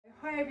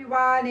Hi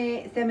everyone,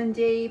 it's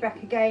M&D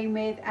back again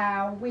with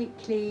our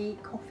weekly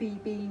coffee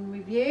bean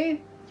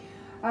review.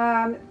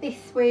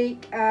 This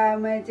week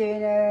we're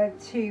doing a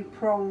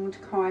two-pronged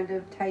kind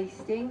of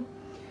tasting.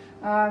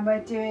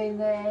 We're doing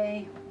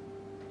the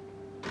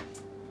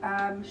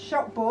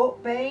shop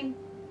bought bean.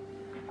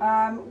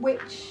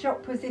 Which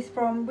shop was this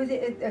from? Was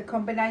it a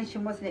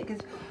combination, wasn't it? 'Cause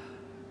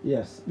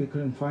yes, we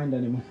couldn't find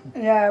any more.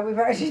 yeah, we've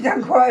actually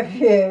done quite a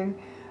few.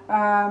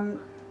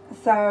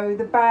 So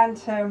the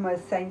Bantam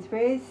was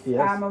Sainsbury's, yes.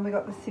 and we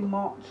got the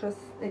Sumatra,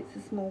 it's a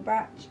small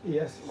batch.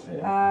 Yes.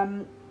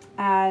 Yeah.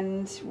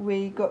 And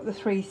we got the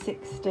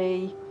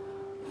 360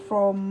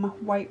 from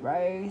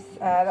Waitrose.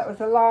 That was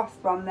the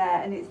last one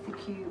there, and it's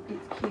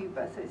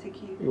Cuba, so it's a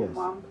Cuban yes.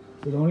 one.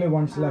 So the only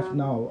ones left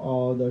now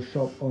are the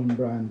shop own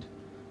brand,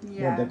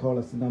 yeah. what they call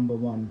as the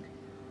 #1.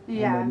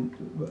 Yeah. And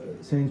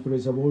then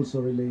Sainsbury's have also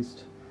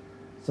released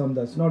some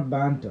that's not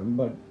Bantam,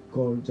 but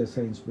called just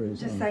Sainsbury's.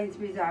 Just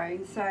Sainsbury's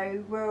own.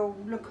 So we'll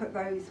look at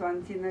those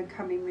ones in the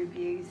coming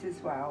reviews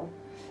as well.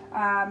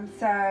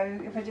 So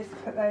if I just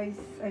put those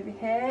over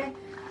here.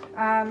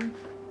 So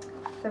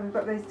we've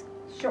got those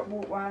shop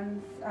bought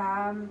ones.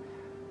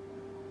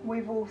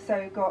 We've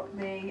also got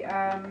the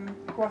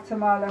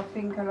Guatemala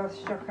Finca Los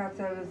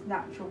Jocotales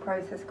natural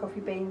processed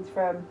coffee beans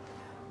from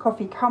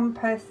Coffee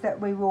Compass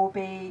that we will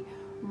be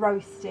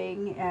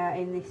roasting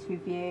in this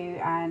review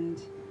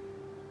and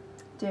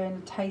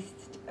doing a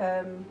taste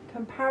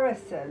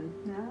comparison.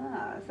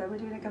 So we're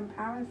doing a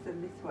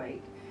comparison this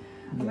week.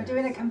 And we're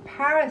doing a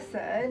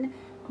comparison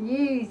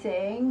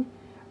using,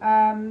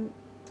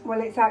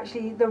 well, it's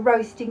actually the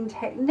roasting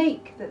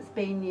technique that's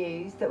been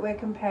used that we're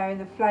comparing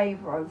the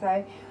flavour on.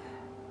 So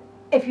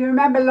if you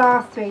remember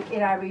last week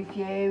in our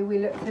review, we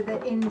looked at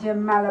the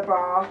Indian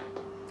Malabar,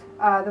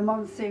 the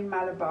Monsoon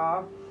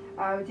Malabar.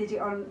 We did it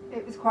on,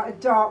 it was quite a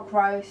dark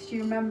roast. Do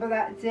you remember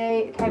that, Dee?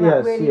 It came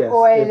out really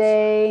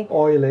oily. It's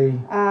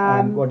oily,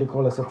 and what you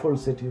call as a full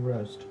city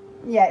roast.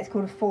 Yeah, it's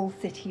called a full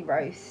city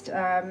roast.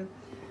 So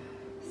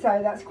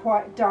that's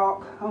quite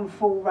dark and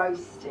full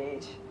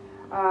roasted.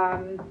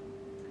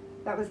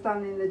 That was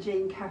done in the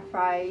Jean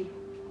Cafe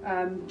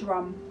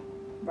drum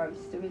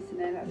roaster, isn't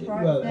it? That's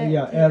right. Well,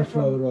 yeah,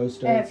 airflow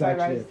roaster. Airflow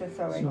roaster,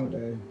 sorry. It's not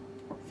a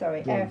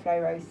sorry,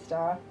 airflow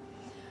roaster.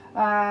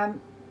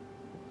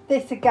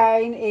 This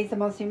again is the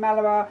Monsoon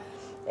Malabar.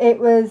 It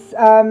was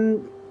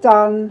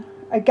done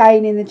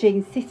again in the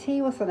Jean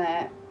City, wasn't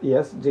it?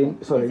 Yes, Jean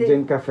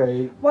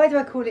Cafe. Why do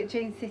I call it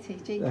Jean City?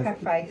 Jean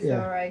Cafe,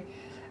 sorry.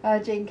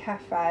 Jean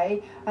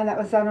Cafe, and that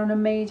was done on a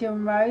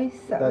medium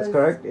roast. That's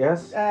correct,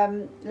 yes.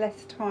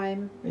 Less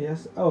time.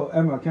 Yes. Oh,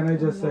 Emma, can I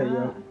just say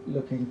you're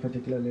looking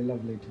particularly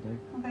lovely today.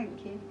 Oh,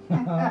 thank you. You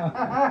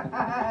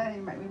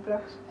make me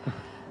blush.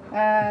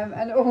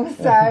 And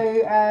also,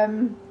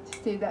 to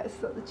do that,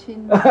 slot the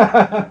chins. No,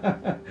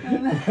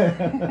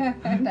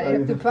 you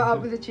have to put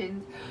up with the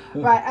chins.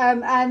 Right,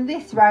 and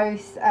this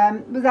roast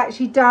was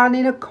actually done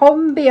in a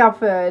Combi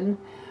oven,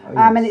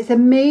 and it's a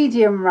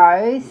medium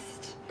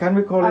roast. Can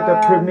we call it a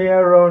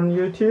premiere on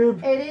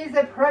YouTube? It is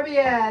a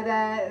premiere.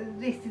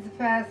 This is the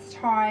first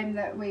time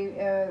that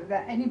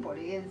that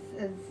anybody has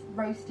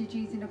roasted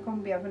using a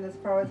Combi oven, as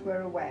far as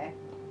we're aware.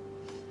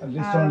 At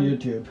least on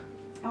YouTube.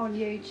 On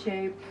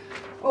YouTube.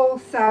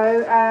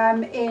 Also,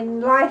 in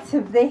light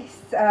of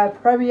this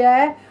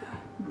premiere,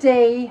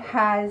 Dee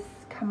has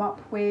come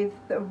up with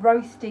the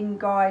roasting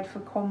guide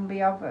for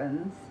Combi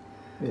ovens.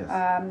 Yes.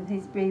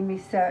 He's been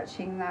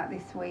researching that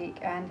this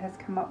week and has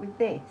come up with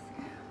this.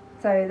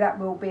 So that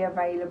will be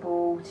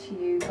available to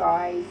you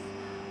guys,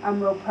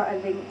 and we'll put a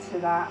link to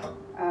that.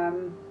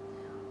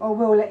 Or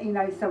we'll let you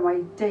know some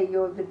way. Dee,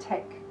 you're the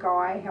tech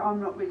guy.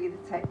 I'm not really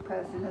the tech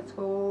person at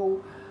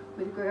all.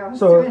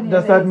 So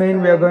does that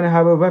mean we are going to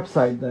have a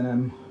website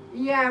then?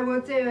 Yeah, we'll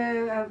do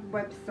a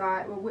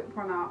website. We'll whip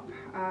one up,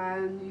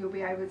 and you'll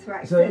be able to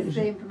access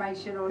the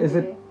information on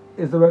here.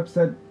 Is the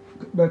website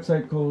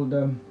called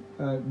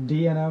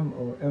D&M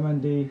or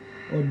M&D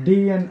or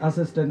D and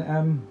Assistant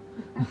M?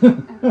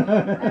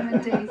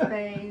 M&D's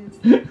beans.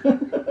 We'll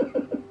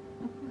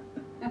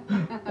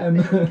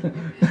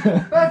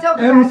talk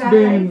about that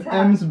later.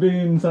 M's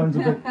bean sounds a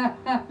bit.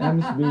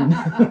 M's bean.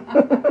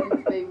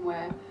 M's bean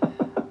where?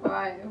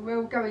 Right,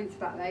 we'll go into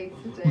that later.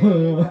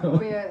 That'll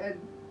be a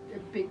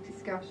big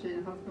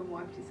discussion,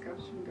 husband-wife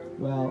discussion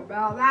going on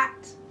about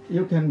that.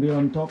 You can be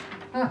on top.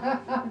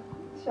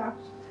 Shush.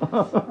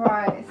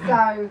 Right,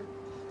 so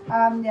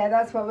yeah,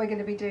 that's what we're going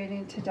to be doing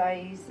in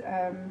today's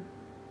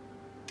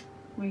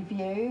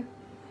review,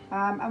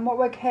 and what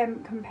we're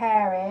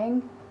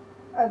comparing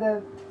are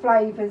the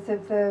flavours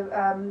of the.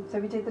 So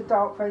we did the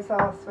dark roast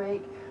last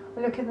week.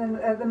 We're looking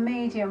at the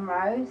medium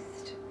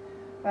roast.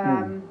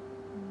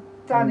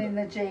 Done in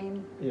the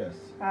Jean. Yes.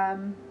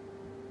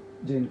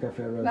 Jean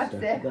Cafe roaster. That's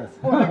it.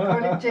 I want to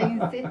call it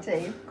Jean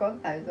City. God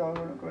knows why I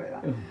want to call it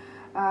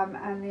that.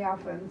 And the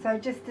oven. So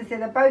just to see,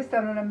 they're both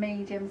done on a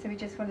medium. So we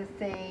just want to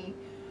see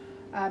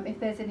if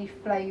there's any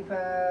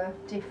flavour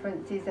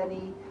differences,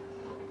 any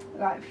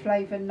like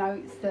flavour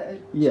notes that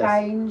have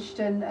changed,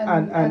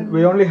 and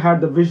we only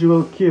had the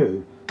visual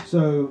cue.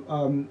 So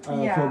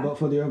Yeah.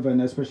 for the oven,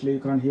 especially, you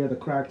can't hear the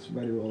cracks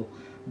very well.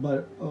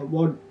 But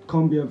what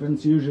combi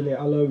ovens usually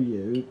allow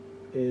you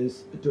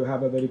is to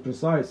have a very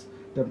precise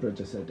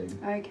temperature setting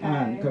Okay.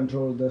 and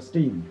control the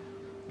steam.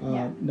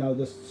 Yeah. Now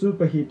the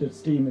superheated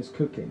steam is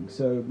cooking,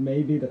 so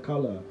maybe the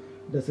color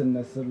doesn't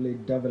necessarily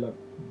develop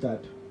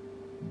that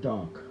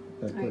dark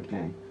that quickly.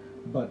 Okay.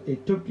 But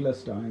it took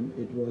less time.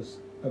 It was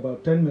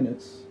about 10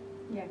 minutes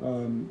Yes.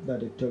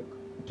 that it took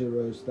to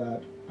roast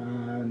that,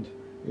 and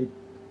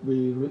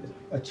we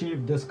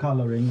achieved this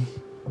coloring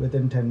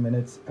within 10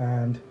 minutes.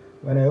 And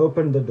when I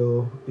opened the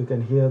door, you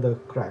can hear the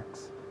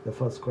cracks, the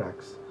first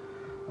cracks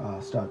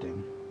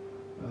starting.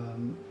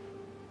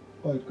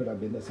 Or it could have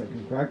been the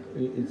second crack.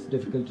 It's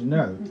difficult to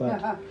know,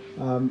 but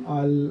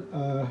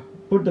I'll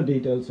put the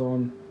details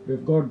on.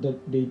 We've got the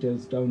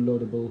details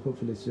downloadable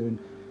hopefully soon,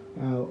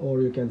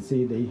 or you can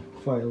see the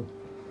file.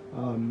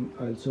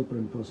 I'll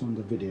superimpose on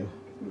the video.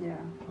 Yeah.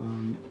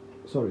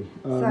 Sorry.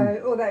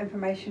 So all that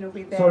information will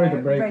be there. Sorry to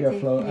break your ready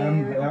flow. for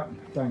you. Yeah,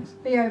 thanks.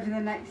 Be over the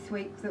next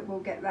week that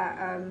we'll get that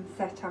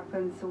set up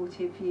and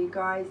sorted for you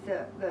guys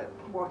that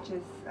watch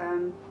us.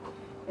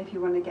 If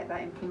you want to get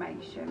that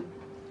information,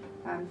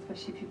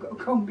 especially if you've got a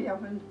combi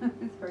oven,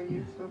 it's very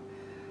useful.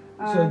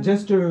 So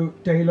just to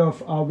tail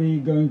off, are we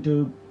going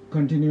to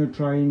continue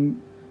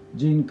trying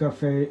Gene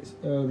Cafe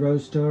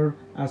roaster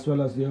as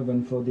well as the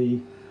oven for the?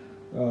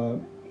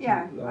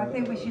 Yeah, I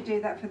think we should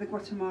do that for the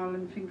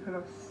Guatemalan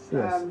Finca.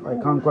 Yes, I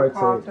can't quite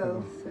say it.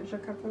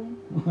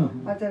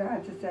 Jacotales. I don't know how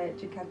to say it.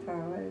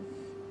 Jacotales.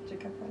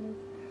 Jacotales.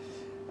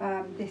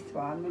 This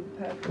one with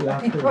the purple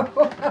label.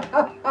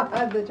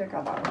 The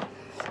Jacotales.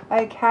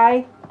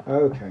 Okay.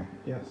 Okay.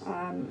 Yes.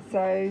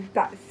 So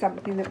that's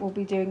something that we'll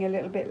be doing a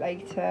little bit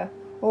later.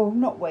 Or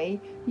not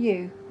we.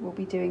 You will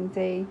be doing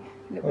a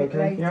little bit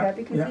later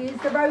because he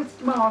is the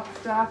roast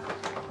master.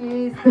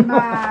 He is the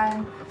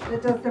man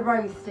that does the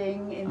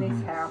roasting in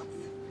this house.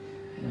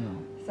 Yeah.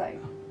 So,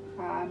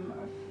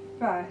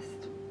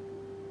 first,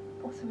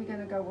 what are we going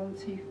to go on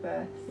to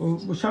first?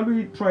 Well, shall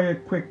we try a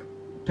quick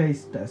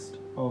taste test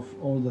of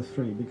all the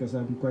three, because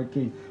I'm quite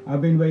keen.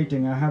 I've been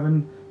waiting. I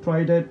haven't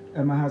tried it.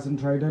 Emma hasn't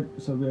tried it,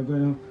 so we are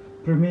going to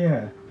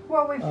premiere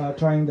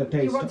trying the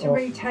taste. You want to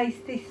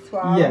retaste this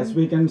one? Yes,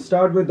 we can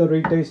start with the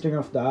retasting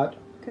of that.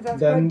 Because that's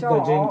then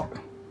quite dark.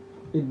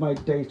 It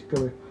might taste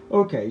good.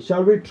 Okay,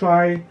 shall we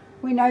try?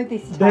 We know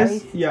this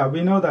taste. Yeah,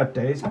 we know that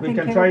taste. We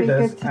can try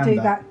this good to do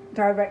that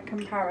direct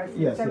comparison.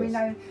 Yes, so we yes.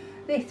 know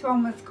this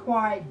one was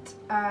quite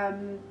a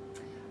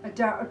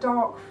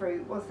dark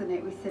fruit, wasn't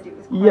it? We said it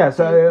was quite yes,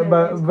 deep,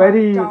 but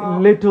very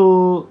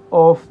little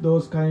of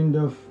those kind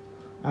of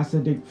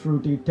acidic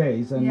fruity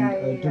taste, and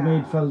to me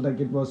it felt like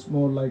it was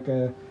more like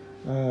a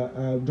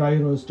dry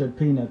roasted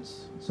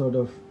peanuts sort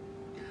of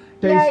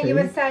tasty. Yeah, you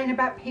were saying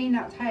about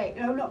peanut taste.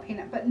 No, not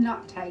peanut, but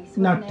nut taste.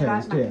 Nut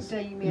wasn't taste,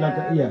 it? Like yes.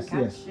 macadamia, Yes,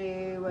 and yes.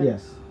 cashew, and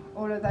Yes.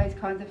 all of those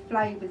kinds of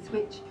flavours,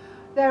 which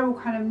they're all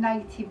kind of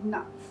native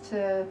nuts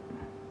to.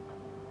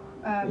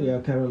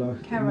 Kerala,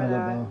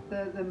 Malabar.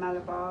 The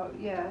Malabar,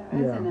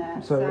 isn't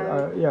it? So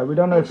we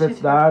don't know if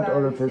it's that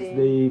or if it's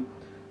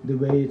the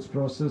way it's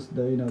processed,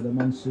 the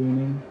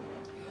Monsooning.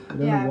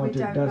 We don't know what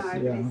it does.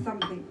 But it's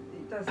something.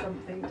 It does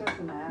something,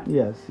 doesn't it?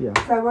 Yes, yeah.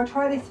 So we'll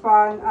try this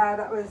one.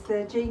 That was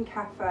the Gene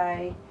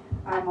Cafe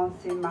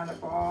Monsoon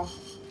Malabar.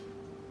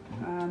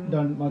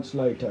 Done much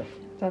lighter.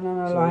 Done on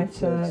a So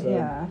lighter,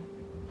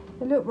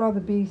 it's, It looked rather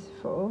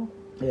beautiful.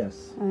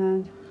 Yes.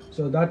 And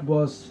so that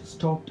was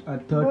stopped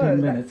at 13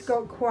 minutes. It's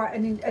got quite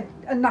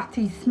a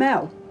nutty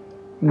smell,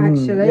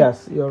 actually.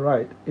 Yes, you're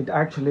right. It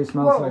actually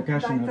smells like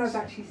cashew that nuts. does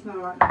actually smell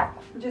like that.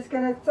 I'm just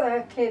going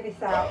to clear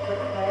this out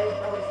quickly.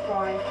 Oh, it's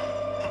fine.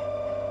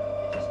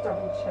 Just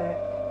double check.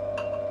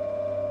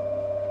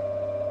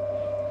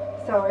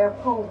 Sorry, I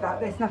pulled that.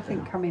 There's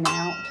nothing coming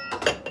out.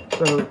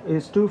 So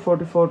is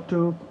 244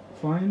 too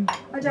fine?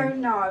 I don't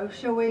know.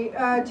 Shall we?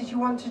 Did you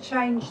want to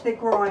change the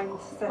grind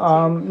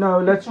setting? No,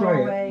 let's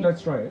try it.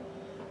 Let's try it.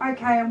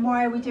 Okay, and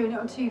why are we doing it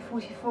on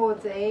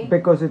 244D?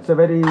 Because it's a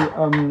very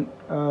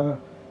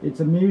it's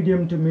a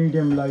medium to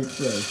medium light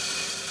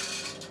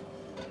roast.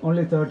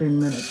 Only 13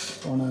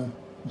 minutes on a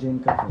Gene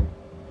Cafe.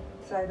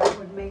 So that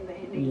would mean that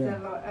it needs a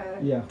lot.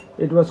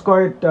 It was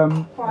quite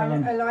finer.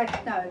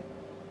 No,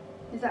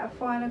 is that a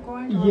finer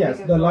grind? Or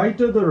yes, the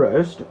lighter the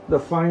roast, the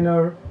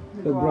finer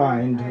the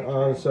grind.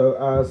 Okay. So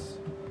as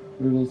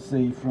we will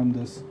see from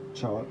this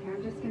chart. Okay,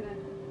 I'm just gonna.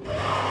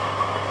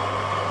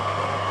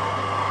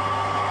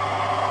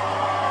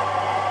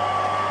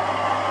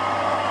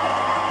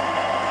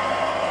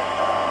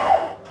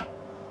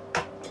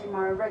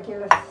 My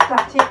regular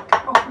static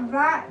off of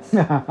that.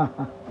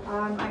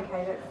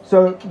 Okay.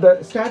 So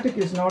the static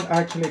is not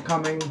actually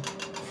coming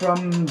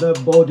from the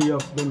body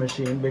of the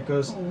machine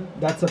because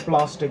that's a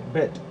plastic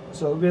bit.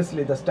 So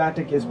obviously the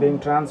static is being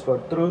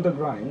transferred through the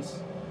grinds.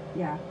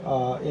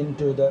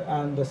 Into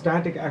the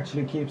static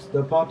actually keeps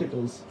the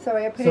particles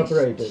Sorry, I put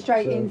separated, it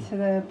straight into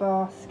the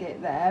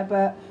basket there,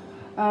 but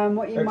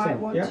what you might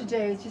want to do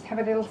is just have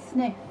a little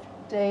sniff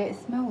It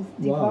smells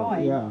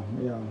divine. Wow,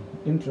 yeah,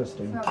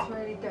 interesting. It smells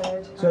really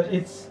good. So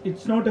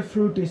it's not a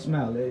fruity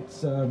smell.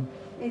 It's a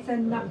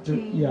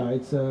nutty.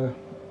 it's a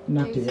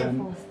nutty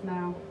beautiful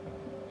smell.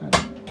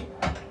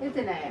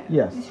 Isn't it?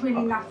 Yes. It's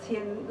really nutty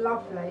and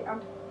lovely.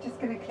 I'm just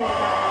going to clear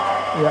that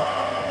out. Yeah.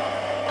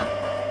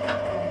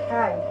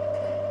 Okay.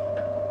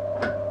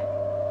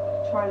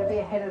 Trying to be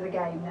ahead of the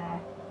game there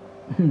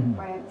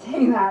by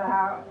emptying that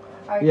out.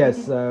 Okay,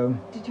 yes.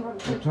 Did you want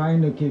to? We're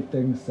trying to keep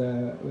things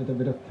with a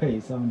bit of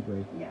pace, aren't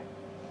we? Yeah.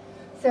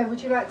 So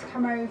would you like to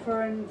come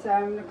over and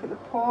look at the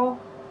pour?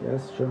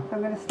 Yes, sure.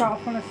 I'm going to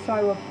start off on a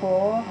slower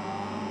pour.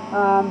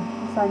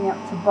 It's only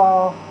up to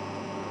bar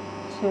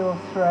 2 or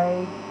 3.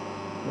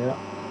 Yeah.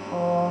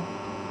 4.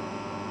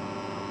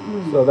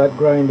 So that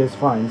grind is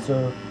fine.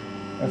 So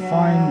a Yeah,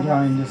 fine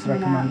grind that's is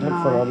coming out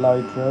recommended for a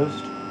light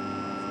roast.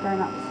 It's going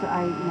up to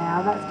 8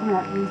 now. That's coming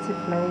out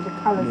beautifully. The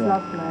colour's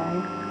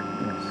lovely.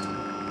 Yes.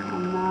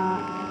 And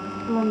that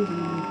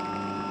blondie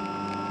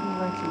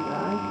already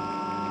though.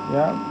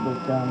 Yeah, we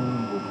can.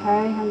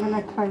 Okay, I'm going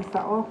to close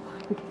that off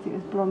because it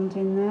was blonde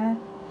in there.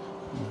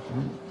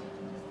 Okay.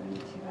 Just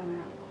empty that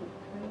out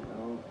quickly.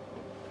 Oh,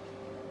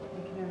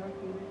 you can have a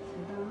few minutes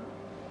of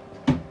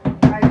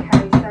that.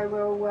 Okay, so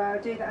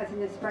we'll do that as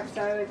an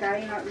espresso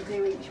again, like we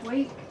do each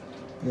week.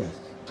 Yes.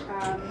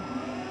 I'm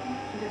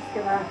just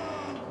going to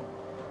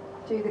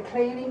do the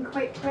cleaning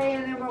quickly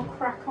and then we'll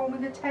crack on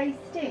with the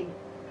tasting.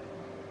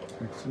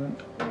 Excellent.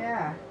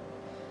 Yeah.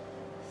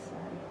 So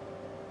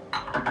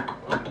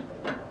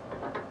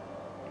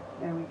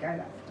there we go,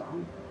 that's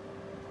done.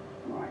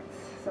 Right,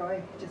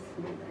 sorry, just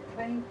a little bit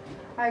clean.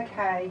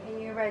 Okay, are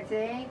you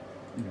ready?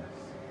 Yes.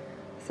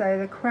 So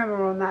the crema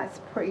on that's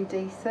pretty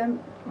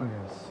decent. Oh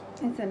yes.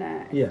 Isn't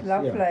it? It's Yes.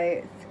 lovely.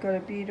 Yeah. It's got a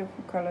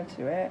beautiful colour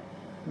to it.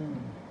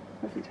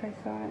 What does it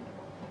taste like?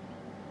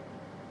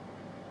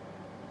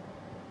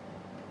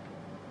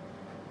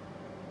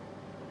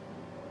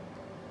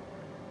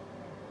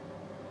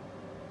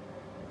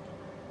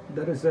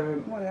 There is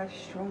a Well, that's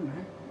strong,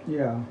 huh?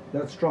 yeah,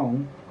 that's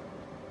strong,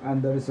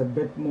 and there is a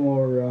bit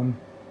more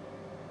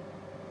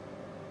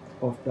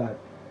of that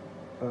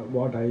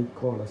what I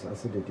call as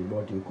acidity,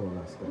 what you call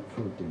as that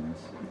fruitiness.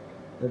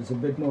 There is a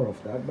bit more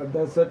of that, but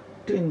there's a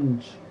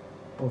tinge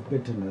of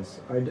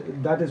bitterness.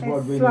 That is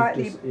what we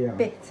slightly need to. Yeah.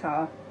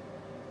 bitter.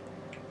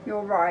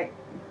 You're right.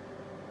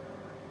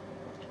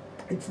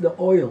 It's the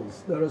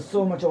oils. There are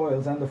so much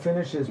oils, and the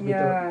finish is bitter.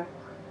 Yeah.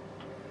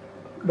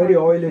 Very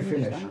Can't oily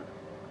finish finish. that.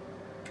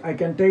 I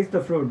can taste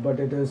the fruit, but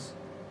that's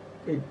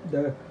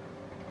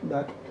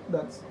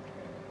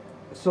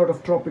sort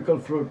of tropical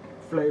fruit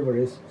flavor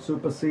is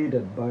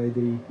superseded by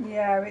the.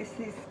 Yeah,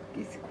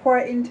 it's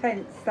quite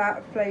intense,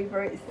 that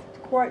flavour. It's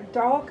quite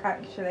dark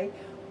actually,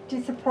 which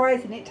is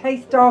surprising. It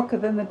tastes darker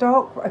than the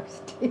dark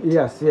roasted.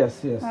 Yes.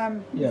 Yes.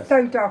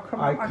 So dark.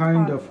 I can't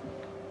kind of.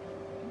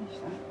 finish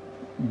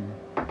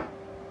that.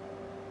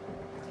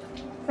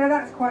 So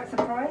that's quite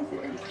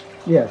surprising,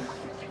 Yes.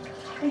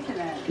 isn't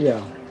it?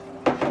 Yeah.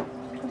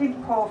 I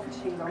didn't pour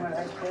for too long, I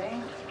don't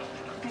think.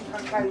 I think I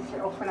closed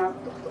it off and I.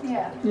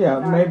 Yeah. Yeah.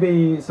 No.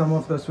 Maybe some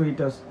of the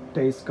sweetest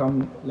tastes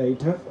come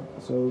later.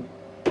 So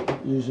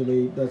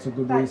usually that's a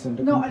good That's reason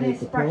to not an complete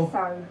the pour.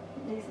 espresso.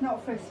 It's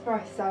not for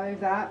espresso.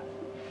 That.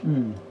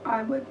 Mm.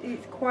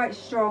 It's quite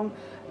strong.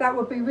 That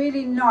would be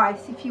really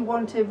nice if you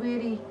want a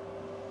really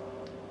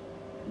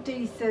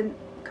decent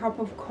cup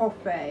of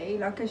coffee,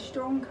 like a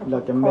strong cup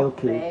Like of a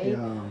coffee. milky.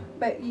 Yeah.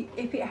 But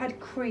if it had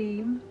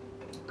cream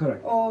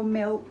Correct. or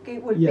milk,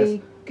 it would Yes.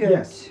 be good.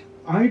 Yes.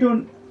 I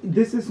don't.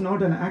 This is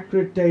not an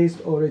acrid taste,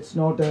 or it's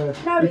not a.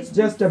 No, it's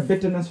just a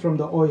bitterness from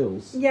the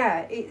oils.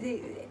 Yeah,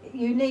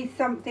 you need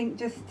something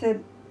just to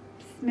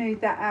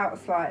smooth that out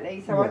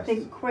slightly. So I Yes.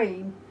 think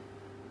cream.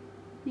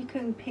 You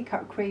can pick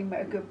up cream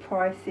at a good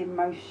price in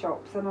most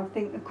shops, and I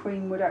think the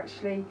cream would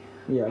actually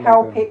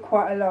help it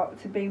quite a lot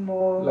to be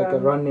more like a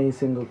runny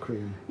single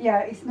cream. Yeah,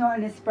 it's not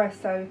an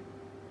espresso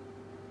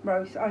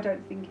roast. I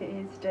don't think it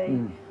is,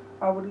 Dee.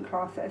 I wouldn't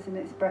class it as an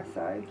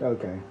espresso.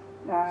 Okay.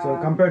 So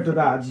compared to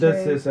that,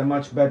 this is a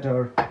much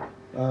better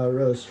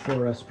roast for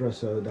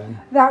espresso than.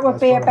 That would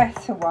be a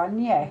better one,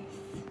 yes.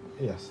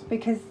 Yes.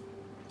 Because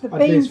the At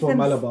beans, least for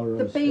Malabar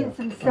roast,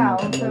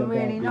 themselves are Malabar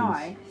really beans.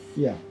 nice.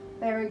 Yeah.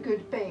 They're a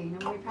good bean,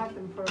 and we've had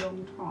them for a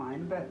long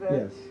time. But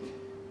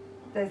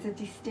there's a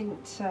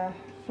distinct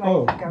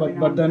flavour going on.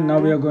 But then now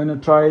we are going to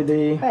try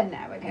the But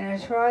now we're going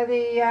to try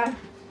the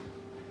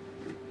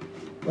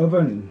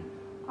oven.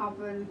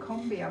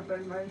 Combi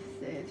oven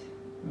roasted.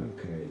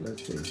 Okay,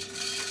 let's see.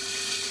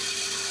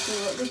 See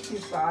what this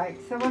is like.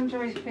 So I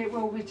wonder if it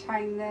will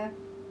retain the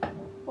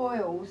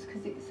oils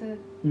because it's a,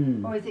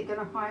 or is it going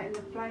to heighten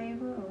the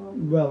flavour?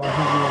 Well, I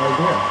have no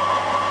idea.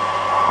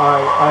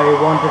 I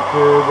wanted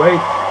to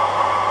wait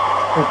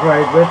to try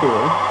it with you.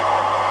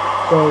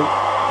 So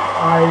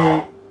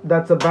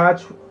that's a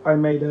batch I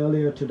made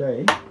earlier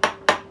today.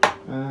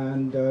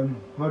 And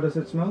how does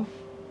it smell?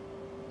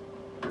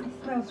 It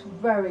smells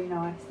very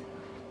nice.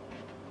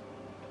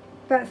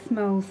 That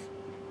smells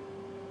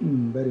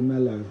Very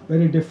mellow,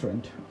 very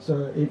different.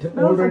 So it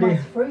smells already.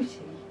 almost fruity.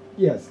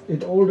 yes,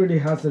 it already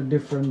has a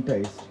different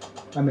taste,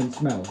 I mean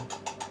smell,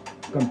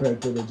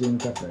 compared to the Gin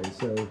Cafe,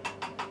 so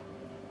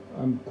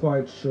I'm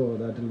quite sure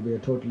that it'll be a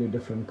totally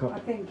different cup. I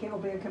think it'll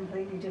be a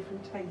completely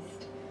different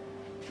taste.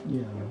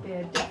 Yeah. It'll be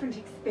a different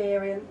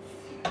experience.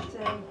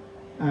 So.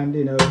 And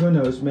you know, who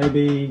knows,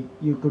 maybe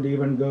you could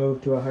even go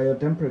to a higher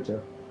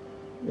temperature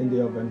in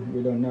the oven,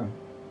 we don't know.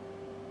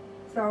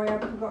 Sorry, I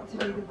forgot to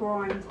do the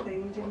grind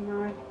thing, didn't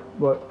I?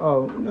 What?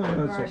 Oh, no,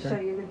 that's I'll okay. show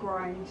you the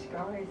grind,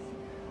 guys.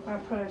 I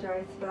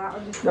apologise for that.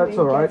 I'm just That's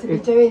all right. to be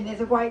doing this.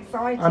 I'm quite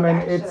excited. I mean,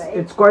 actually.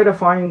 it's quite a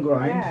fine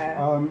grind.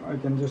 Yeah. I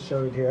can just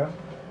show it here.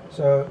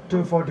 So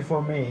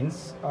 244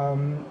 means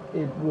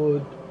it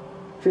would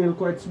feel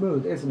quite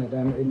smooth, isn't it?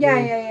 And it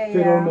will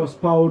feel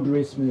almost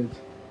powdery smooth.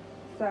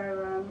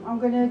 So I'm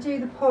going to do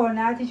the pour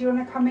now. Did you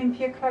want to come in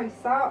for your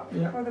close-up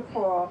for the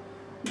pour?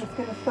 I'm just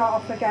going to start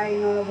off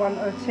again on a 1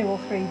 or 2 or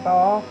 3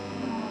 bar.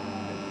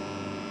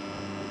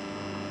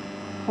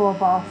 4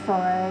 bar,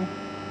 sorry.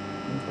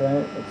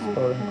 Okay, it's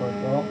pouring quite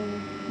well.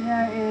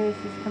 Yeah, it is.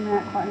 It's coming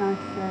out quite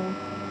nicely.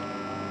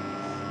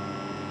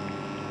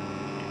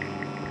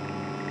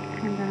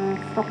 I'm going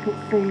to stop it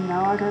soon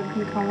now. I don't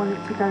think I want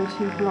it to go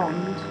too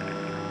blonde.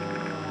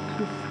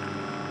 Just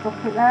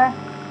stop it there.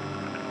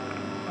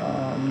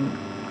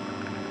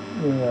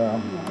 Yeah.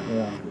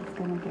 It's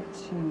going to get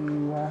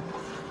too...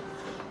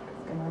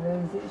 it's going to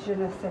lose its je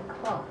ne sais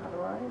quoi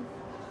otherwise.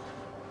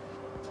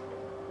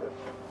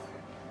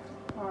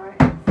 Alright,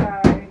 so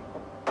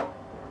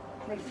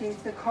this is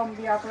the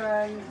Combi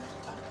oven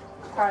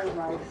foam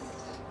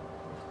roast.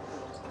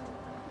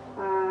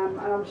 And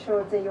I'm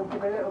sure Dee will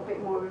give a little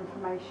bit more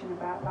information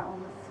about that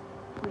on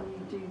when you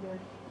do the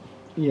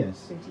video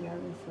as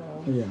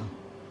well. Yeah,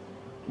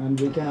 and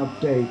we can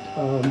update.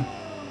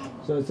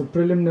 So it's a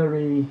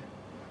preliminary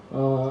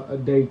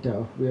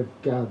data we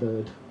have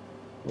gathered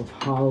of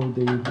how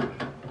the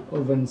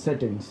oven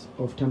settings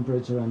of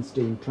temperature and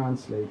steam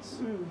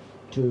translates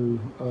to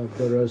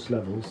the roast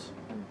levels.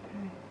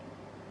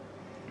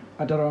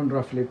 At around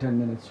roughly 10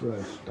 minutes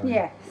roast time.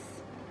 Yes.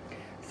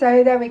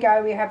 So there we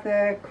go, we have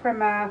the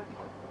crema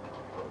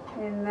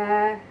in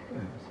there.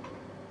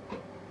 Yes.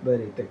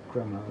 Very thick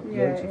crema.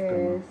 Yeah, loads of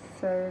crema. is.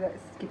 So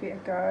let's give it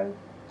a go.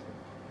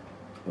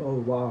 Oh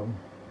wow.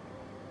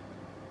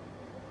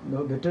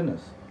 No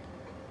bitterness.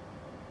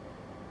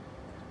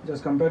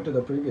 Just compared to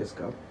the previous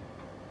cup.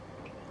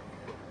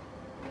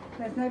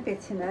 There's no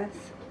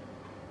bitterness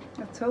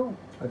at all.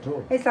 At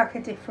all. It's like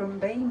a different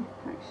bean,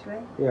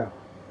 actually. Yeah.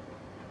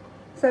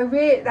 So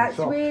that's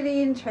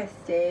really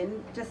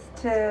interesting, just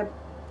to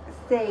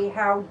see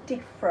how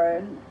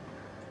different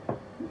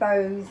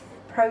those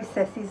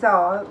processes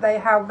are.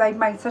 How they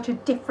made such a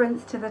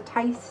difference to the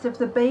taste of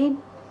the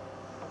bean.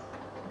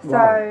 Wow, So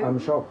I'm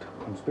shocked.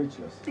 I'm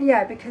speechless.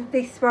 Yeah, because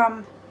this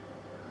one.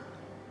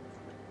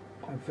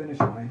 I've finished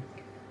mine.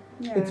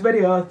 Yeah. It's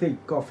very earthy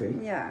coffee.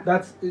 Yeah.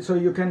 That's so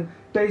you can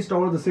taste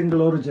all the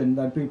single origin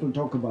that people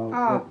talk about.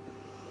 Oh,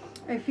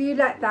 if you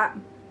let that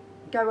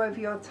go over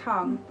your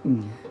tongue,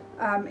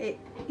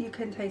 you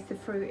can taste the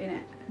fruit in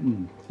it.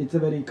 It's a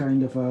very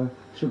kind of a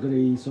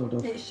sugary sort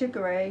of. It's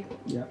sugary.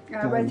 Yeah.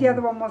 Whereas the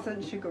other one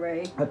wasn't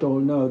sugary. At all.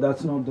 No,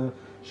 that's not the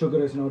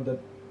sugar. Is not the.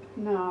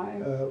 No.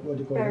 What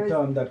do you call the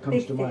term that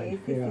comes to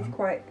mind? This is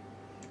quite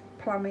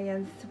plummy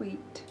and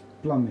sweet.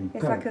 Plummy.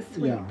 It's like a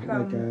sweet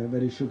plum. Like a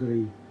very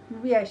sugary.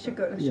 Yeah,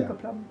 sugar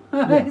plum.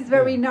 Yeah, it's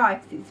very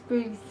nice. It's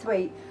really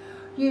sweet.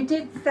 You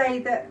did say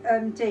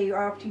that, Dee,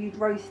 after you'd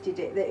roasted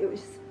it, that it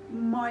was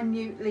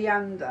minutely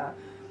under.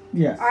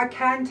 Yes. I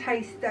can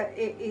taste that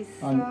it is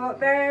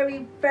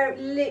very, very,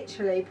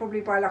 literally,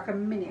 probably by like a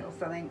minute or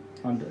something.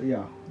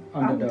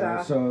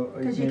 Under. So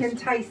because you can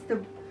taste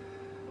the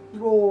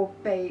raw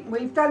bean.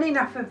 We've done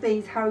enough of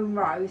these home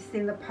roasts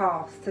in the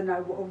past to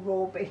know what a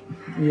raw bean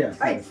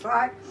tastes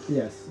like.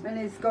 Yes. And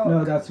it's got.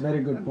 No, that's a very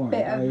good point.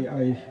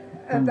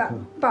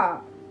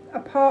 But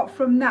apart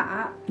from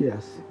that,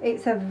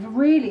 it's a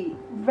really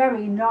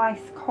very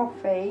nice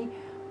coffee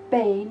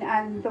bean,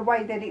 and the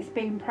way that it's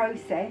been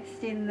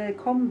processed in the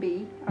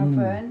Combi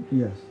oven,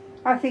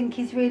 I think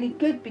is really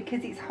good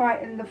because it's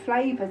heightened the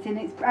flavours and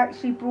it's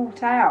actually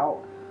brought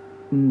out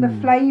the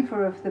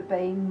flavour of the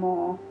bean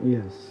more.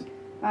 Yes.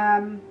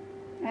 And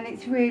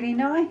it's really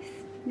nice.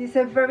 It's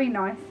a very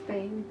nice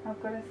bean,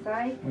 I've got to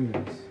say. Oh,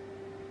 yes.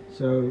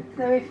 So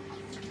if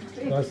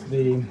that's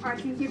the. I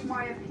can give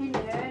my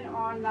opinion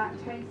on that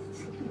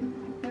taste.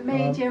 The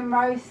medium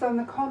roast on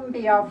the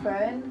Combi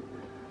oven.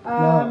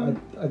 No,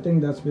 I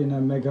think that's been a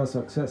mega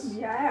success.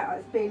 Yeah,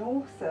 it's been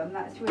awesome.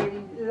 That's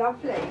really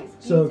lovely.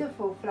 It's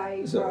beautiful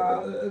flavour.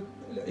 So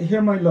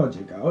hear my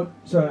logic out.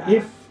 So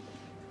if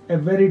a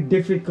very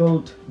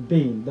difficult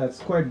bean, that's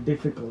quite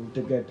difficult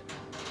to get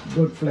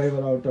good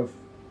flavour out of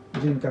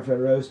Gin Cafe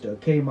roaster,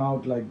 came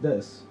out like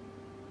this,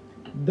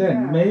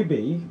 then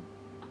maybe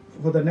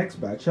for the next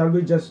batch, shall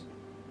we just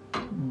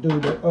do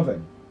the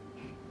oven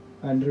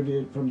and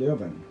review it from the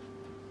oven?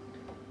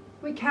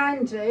 We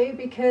can do,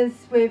 because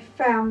we've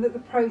found that the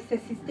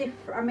process is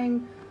different. I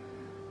mean,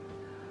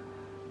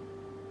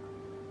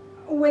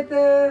 with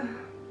the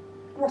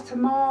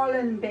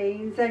Guatemalan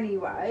beans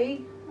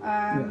anyway.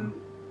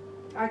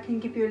 I can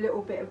give you a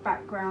little bit of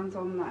background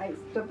on that.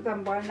 It's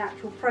done by a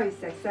natural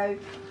process. So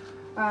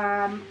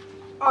I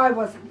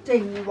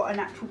didn't know what a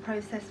natural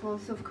process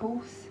was, of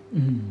course,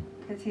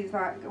 because he's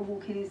like a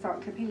walking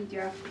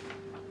encyclopedia.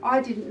 I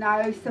didn't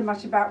know so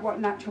much about what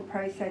natural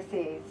process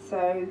is,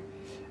 so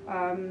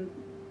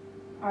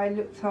I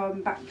looked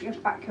on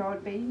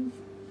Backyard Beans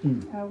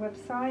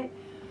website,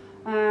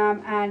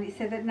 and it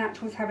said that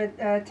naturals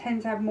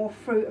tend to have more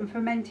fruit and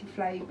fermented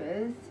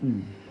flavours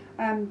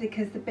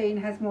because the bean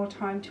has more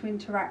time to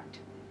interact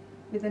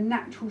with the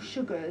natural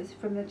sugars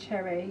from the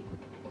cherry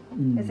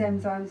as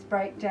enzymes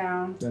break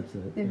down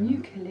the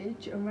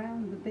mucilage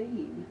around the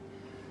bean.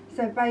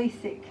 So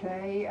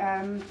basically,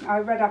 I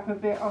read up a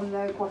bit on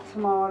the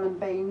Guatemalan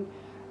bean,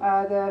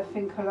 the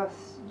Finca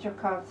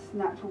Jocotales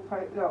natural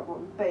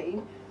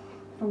bean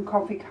from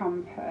Coffee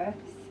Compass,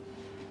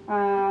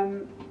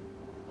 and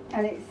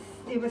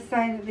it was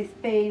saying that this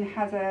bean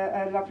has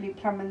a lovely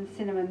plum and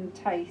cinnamon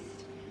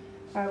taste,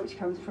 which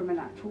comes from a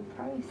natural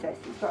process.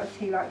 It's got a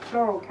tea-like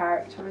floral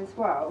character as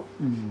well.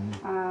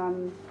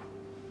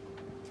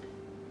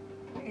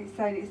 It's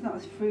saying it's not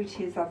as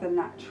fruity as other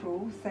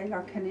naturals, say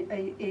like an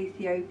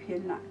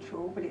Ethiopian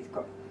natural, but it's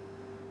got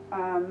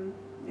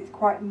it's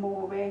quite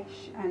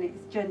moreish and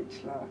it's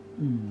gentler.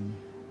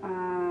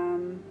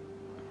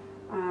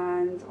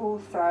 And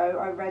also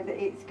I read that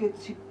it's good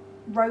to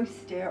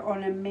roast it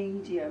on a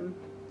medium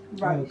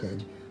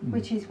roast,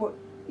 which is what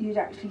you'd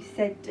actually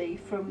said, Dee,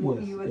 from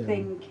what you were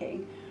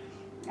thinking.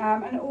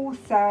 And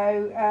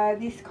also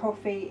this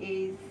coffee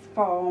is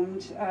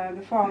farmed,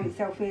 the farm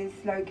itself is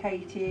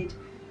located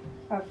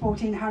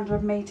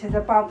 1,400 metres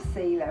above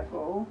sea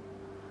level,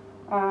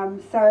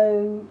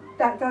 so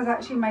that does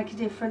actually make a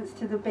difference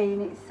to the bean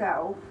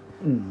itself,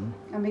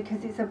 and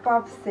because it's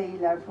above sea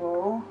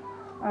level,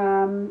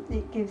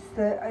 it gives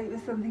it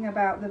was something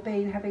about the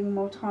bean having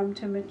more time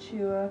to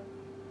mature.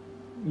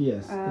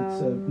 Yes,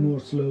 it's a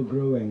more slow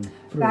growing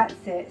fruit.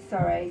 That's it,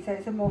 sorry, so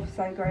it's a more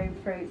slow growing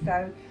fruit,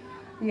 so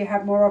you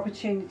have more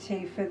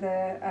opportunity for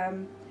the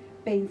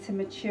bean to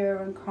mature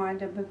and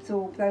kind of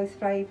absorb those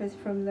flavours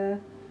from the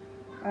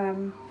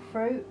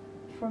fruit,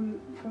 from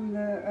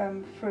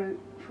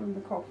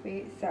the coffee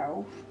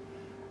itself,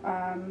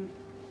 and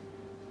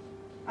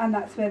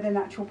that's where the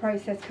natural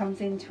process comes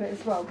into it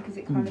as well, because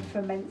it kind of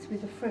ferments with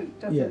the fruit,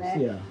 doesn't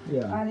it?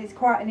 And it's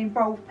quite an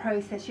involved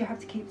process. You have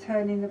to keep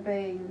turning the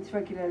beans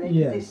regularly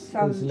because it's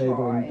sun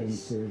labour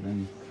intensive,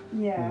 and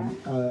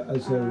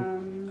also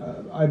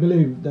I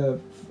believe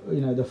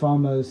the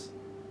farmers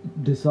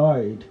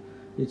decide.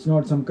 It's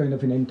not some kind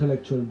of an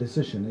intellectual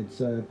decision.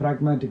 It's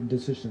pragmatic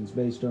decisions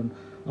based on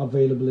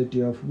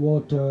availability of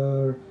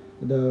water,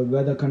 the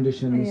weather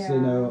conditions,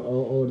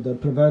 or the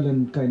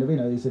prevalent kind of,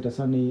 is it a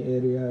sunny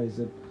area? Is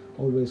it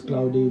always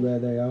cloudy where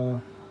they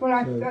are? Well,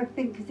 I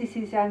think 'cause this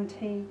is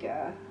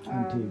Antigua,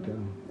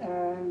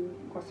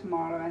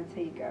 Guatemala,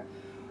 Antigua.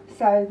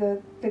 So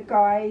the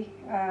guy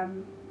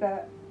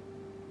that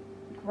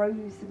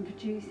grows and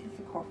produces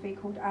the coffee,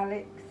 called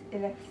Alex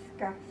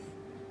Ilescas.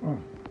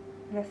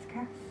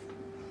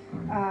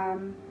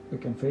 We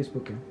can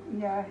Facebook him.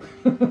 Yeah,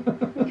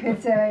 you could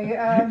do.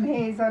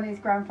 He's on his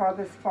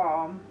grandfather's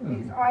farm.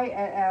 It's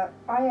ILLESCAS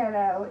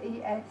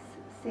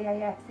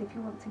if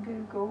you want to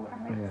Google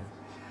Alex.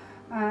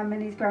 And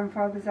his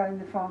grandfather's owned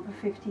the farm for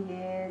 50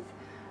 years.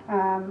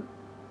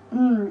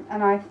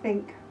 And I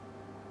think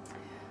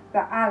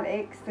that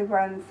Alex, the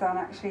grandson,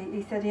 actually,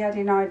 he said he had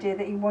an idea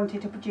that he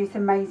wanted to produce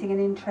amazing and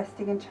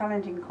interesting and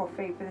challenging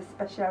coffee for the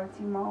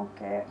specialty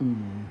market.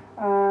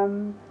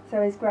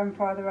 So his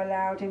grandfather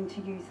allowed him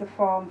to use the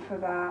farm for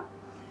that,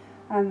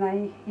 and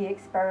he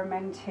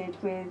experimented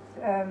with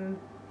a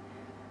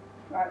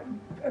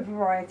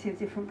variety of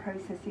different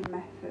processing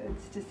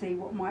methods to see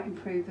what might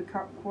improve the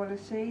cup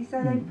quality.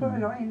 So they put a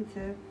lot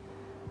into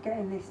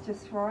getting this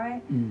just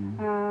right.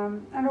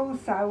 And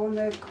also on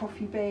the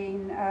coffee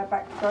bean,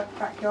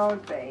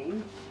 backyard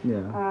bean,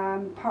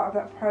 part of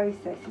that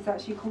process is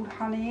actually called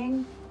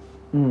honeying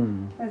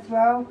as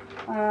well.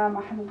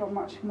 I haven't got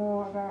much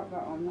more about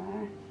that on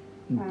there.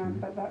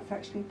 But that's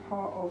actually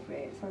part of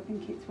it. So I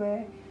think it's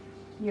where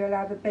you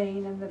allow the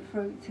bean and the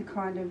fruit to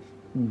kind of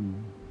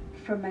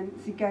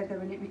ferment together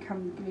and it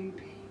becomes blue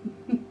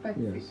bean.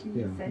 Basically,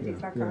 you said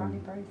it's like a honey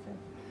process.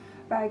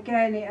 But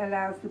again, it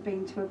allows the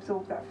bean to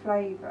absorb that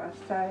flavour.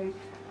 So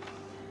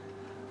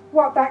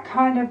what that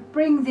kind of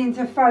brings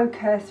into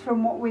focus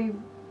from what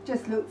we've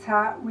just looked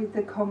at with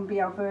the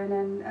Combi oven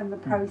and the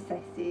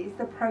processes,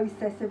 the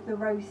process of the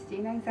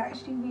roasting is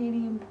actually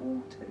really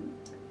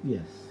important.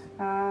 Yes.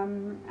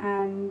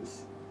 And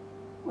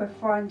we're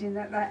finding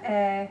that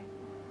air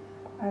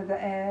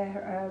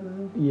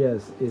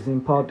yes, is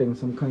imparting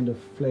some kind of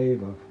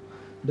flavour.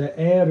 The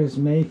air is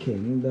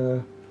making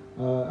the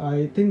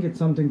I think it's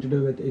something to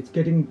do with it's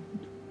getting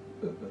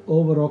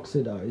over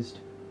oxidized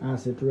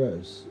as it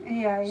roasts.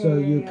 So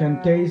you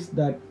can taste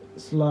that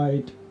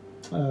slight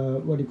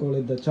what do you call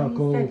it, the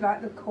charcoal. You said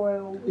like the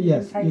coil.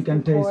 Yes, you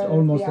can taste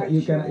almost.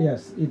 You can.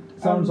 Yes, it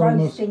sounds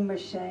almost. Roasting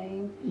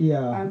machine.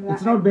 Yeah,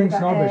 it's not being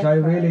snobbish. I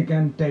really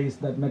can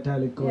taste that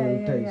metallic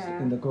coil taste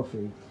in the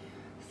coffee.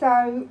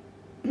 So,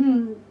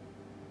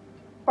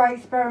 by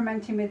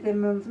experimenting with the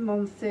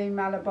Monsoon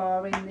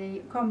Malabar in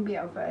the Combi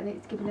oven,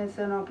 it's given us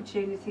an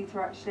opportunity to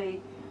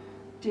actually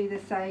do the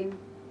same.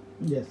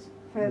 Yes.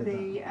 For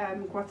the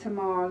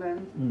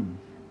Guatemalan.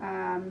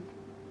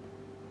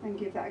 And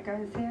give that a go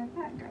and see how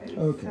that goes.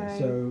 Okay,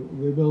 so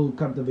we will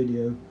cut the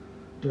video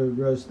to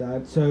roast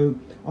that. So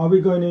are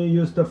we going to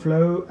use the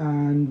flow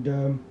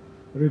and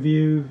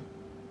review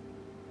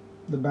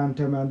the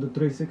Bantam and the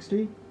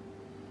 360?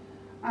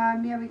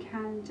 Yeah, we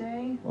can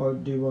do. Or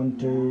do you want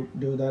to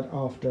do that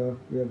after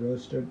we have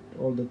roasted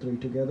all the three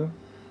together?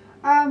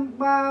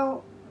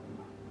 Well,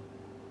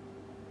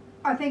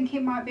 I think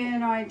it might be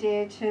an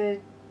idea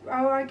to,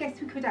 I guess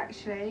we could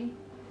actually,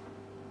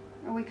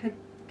 we could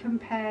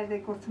compare the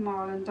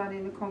Guatemalan done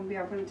in the Combi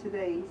oven to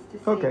these to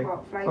see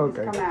what flavours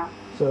come out.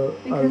 So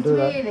because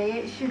really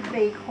it should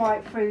be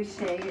quite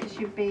fruity. It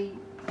should be,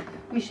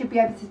 we should be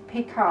able to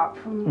pick up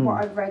from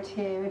what I've read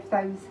here if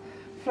those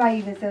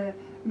flavours are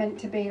meant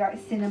to be like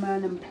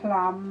cinnamon and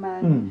plum,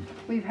 and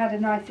we've had a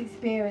nice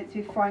experience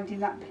with finding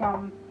that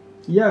plum.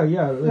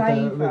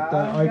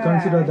 I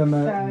consider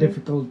them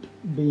difficult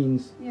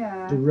beans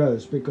to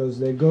roast because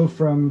they go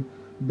from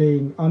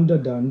being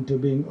underdone to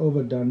being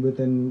overdone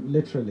within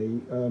literally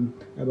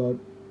about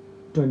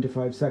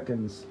 25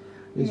 seconds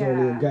is all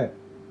you get,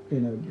 you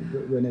know,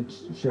 when it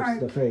shifts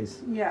the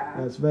face.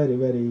 It's very,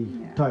 very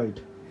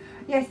tight.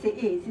 Yes, it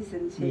is,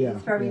 isn't it?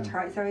 It's very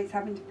tight, so it's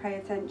having to pay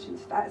attention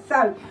to that.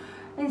 So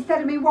instead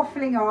of me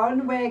waffling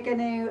on, we're going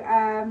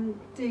to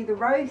do the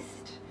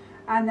roast,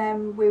 and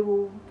then we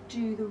will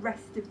do the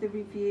rest of the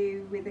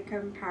review with a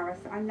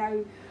comparison. I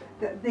know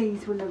that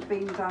these will have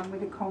been done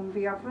with a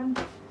Combi oven.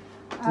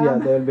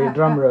 They'll be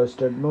drum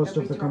roasted. Most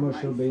of the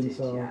commercial beans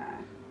are.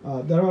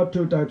 There are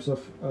two types of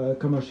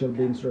commercial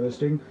beans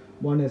roasting.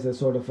 One is a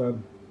sort of a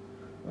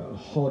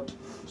hot,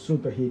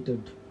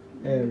 superheated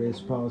air is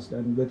passed,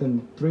 and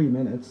within 3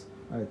 minutes,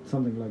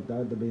 something like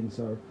that, the beans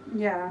are.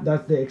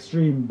 That's the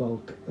extreme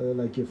bulk,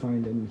 like you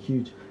find in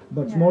huge.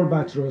 But small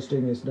batch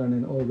roasting is done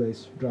in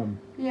always drum.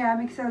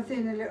 Because I was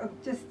doing a little,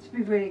 just to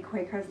be really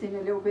quick, I was doing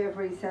a little bit of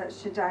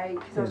research today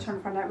because I was trying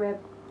to find out where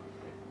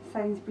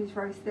Sainsbury's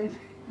roasted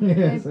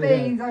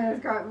beans. I was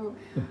going,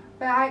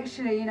 but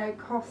actually, you know,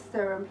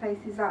 Costa and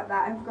places like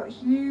that have got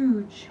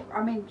huge,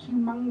 I mean,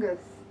 humongous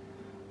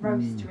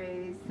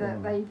roasteries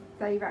that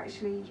they've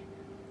actually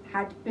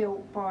had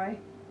built by,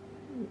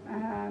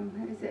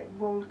 who is it,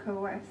 Walker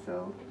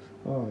Wessel.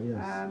 Oh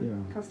yes,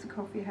 Costa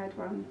Coffee had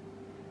one,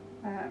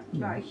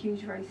 like a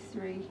huge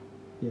roastery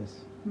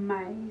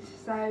made.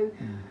 So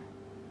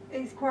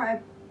it's quite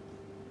a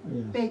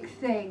big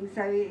thing,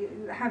 so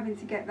having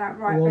to get that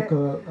right.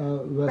 Walker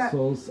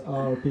vessels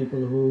are people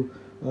who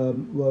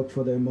work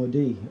for the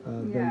MOD,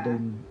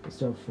 building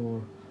stuff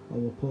for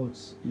our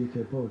ports,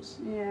 UK ports.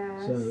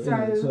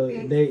 So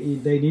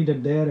they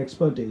needed their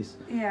expertise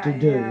to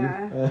do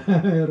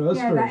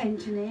roastery. That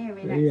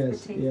engineering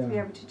expertise to be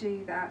able to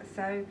do that.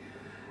 So,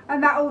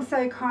 and that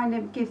also kind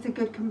of gives a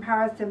good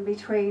comparison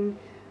between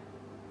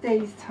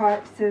these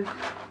types of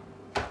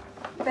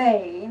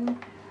bean.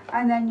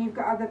 And then you've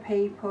got other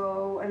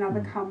people and other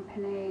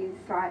companies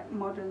like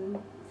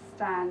Modern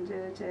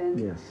Standard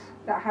and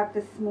that have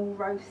the small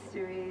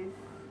roasteries,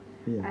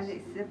 and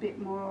it's a bit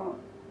more,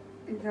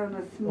 it's on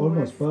a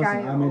smaller scale.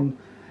 I mean,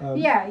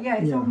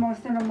 it's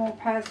almost on a more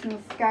personal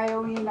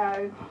scale, you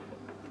know.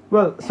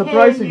 Well,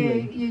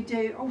 surprisingly, here you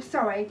do. Oh,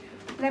 sorry.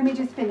 Let me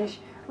just finish.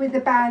 With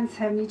the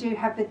Bantam, you do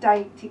have the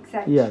date,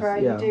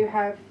 etc. You do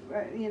have,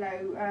 you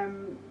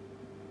know.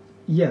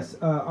 Yes,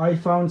 I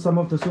found some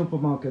of the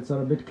supermarkets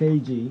are a bit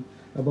cagey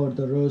about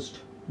the roast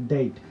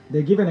date.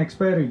 They give an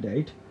expiry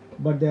date,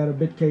 but they are a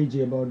bit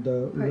cagey about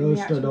the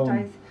roasted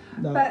on.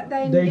 But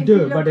then they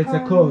do, but it's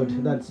a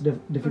code that's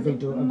difficult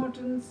to.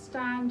 Modern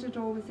Standard,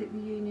 or was it the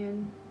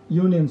Union?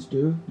 Unions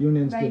do.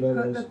 Unions they give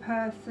a put the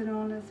person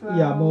on as well.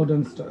 Yeah,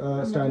 Modern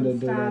Standard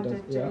do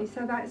that.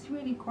 So that's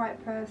really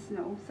quite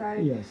personal. So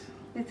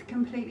it's a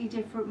completely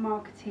different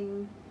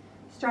marketing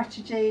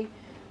strategy.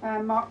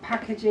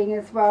 Packaging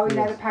as well. You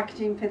know, the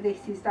packaging for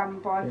this is done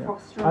by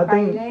Foster and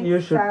Bailey. I think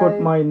you should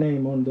put my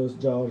name on those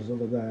jars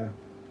over there.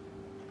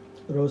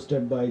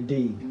 Roasted by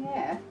D.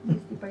 Yeah,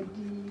 roasted by D.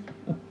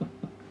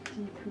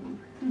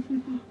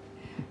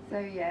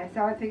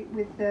 So I think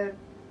with the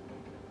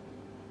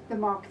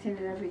marketing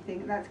and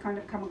everything, that's kind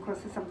of come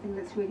across as something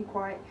that's really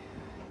quite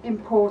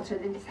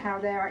important, and it's how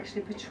they're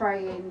actually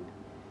portraying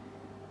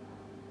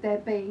their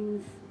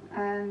beans.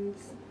 And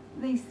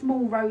these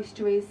small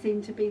roasteries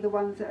seem to be the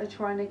ones that are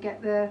trying to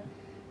get the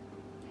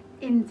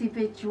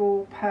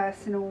individual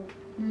personal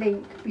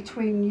link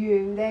between you,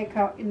 in their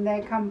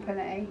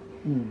company,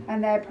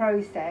 and their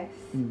process.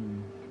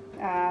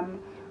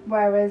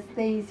 Whereas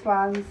these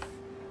ones,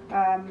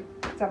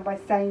 done by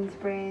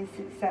Sainsbury's,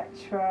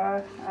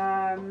 etc.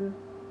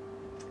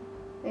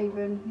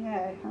 Even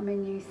I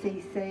mean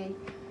UCC,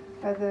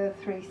 are the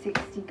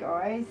 360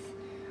 guys.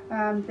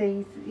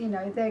 These, you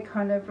know, they're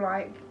kind of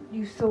like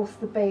you source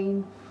the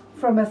bean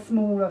from a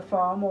smaller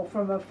farm or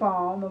from a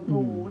farm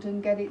abroad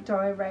and get it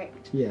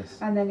direct. Yes.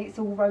 And then it's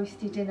all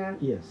roasted in a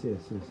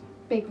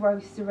big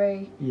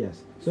roastery.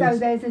 Yes. So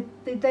there's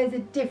a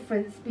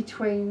difference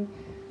between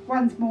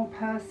one's more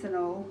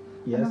personal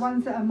and the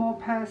ones that are more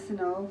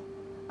personal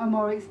are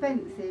more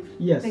expensive.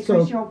 Yes.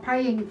 Because you're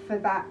paying for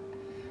that.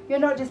 You're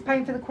not just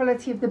paying for the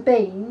quality of the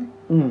bean.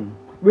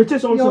 Which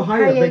is also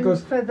higher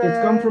because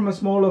it's come from a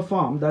smaller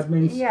farm. That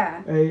means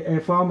a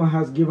farmer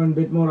has given a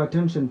bit more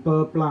attention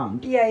per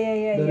plant.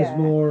 There is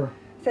more.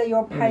 So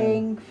you're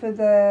paying for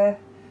the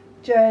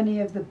journey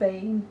of the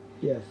bean.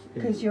 Yes.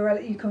 Because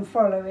you can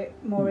follow it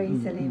more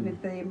easily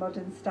with the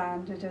modern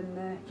standard and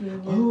the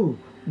union. Oh,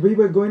 we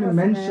were going to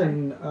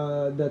mention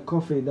the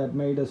coffee that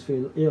made us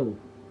feel ill.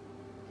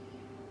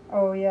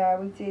 Oh yeah,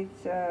 we did.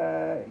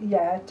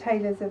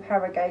 Taylor's of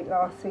Harrogate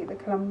last week, the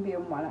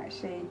Columbian one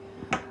actually.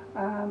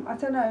 I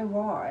don't know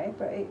why,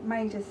 but it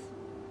made us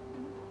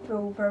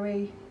feel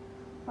very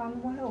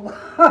unwell.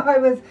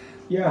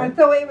 I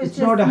thought it was it's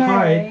just not a me.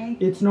 high.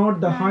 It's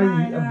not the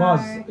high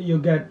buzz you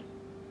get.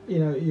 You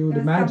know, you would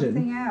imagine.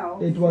 Something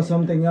else. It was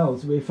something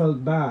else. We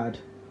felt bad.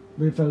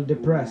 We felt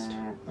depressed.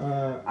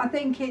 I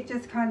think it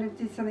just kind of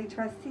did something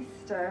to our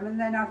system, and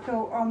then I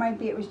thought, oh,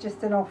 maybe it was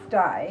just an off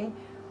day.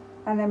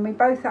 And then we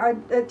both,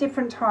 at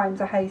different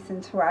times, I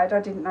hastened to add. I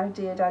didn't know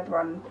Dee had had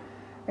one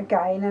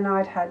again, and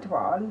I'd had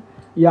one.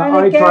 Yeah, and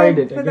I tried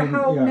it for again.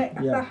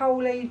 The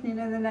whole evening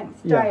and the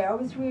next day, I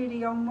was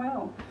really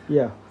unwell.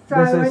 Yeah. So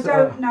I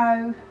don't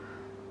know.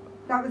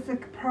 That was a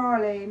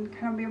praline,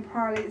 Colombian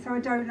praline. So I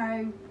don't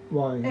know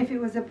why. If it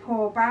was a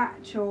poor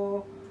batch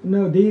or.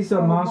 No, these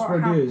are mass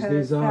produced.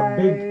 These are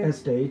big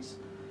estates,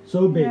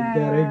 so big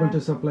they are able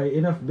to supply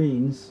enough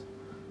beans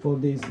for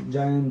these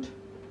giant,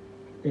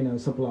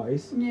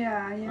 supplies.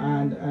 Yeah.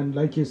 And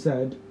like you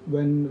said,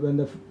 when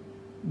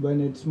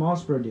it's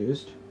mass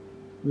produced,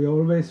 we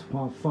always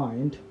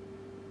find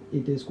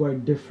it is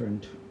quite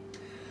different.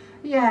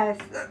 Yes,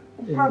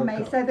 pardon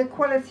me. So the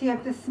quality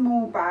of the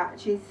small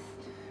batch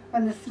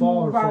and the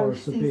small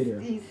roast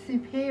is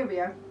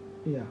superior.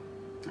 Yeah.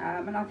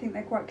 And I think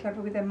they're quite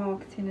clever with their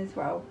marketing as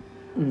well.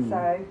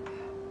 So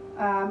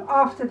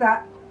after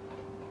that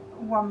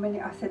 1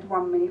 minute, I said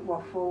 1 minute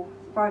waffle,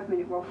 5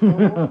 minute waffle,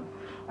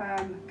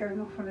 going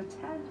off on a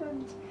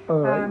tangent.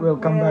 Alright, we'll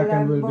come back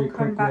and we'll be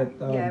quick with...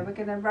 we're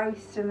going to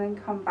roast and then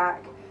come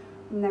back.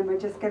 And then we're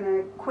just going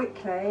to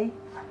quickly,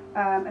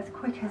 as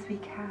quick as we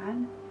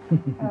can,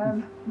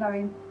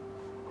 knowing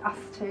us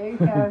two,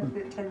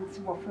 that tends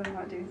to waffle and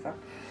not doing stuff,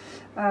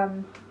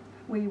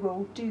 we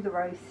will do the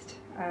roast,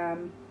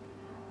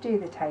 do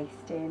the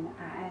tasting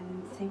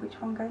and see which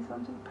one goes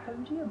onto the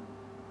podium.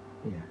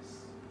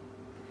 Yes.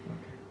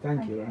 Okay.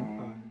 Thank you.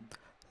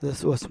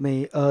 This was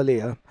me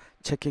earlier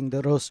checking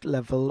the roast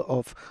level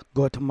of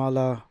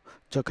Guatemala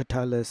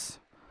Jocotales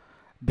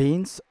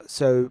beans.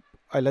 So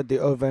I let the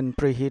oven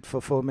preheat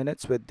for 4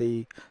 minutes with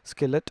the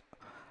skillet.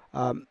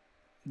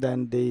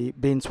 Then the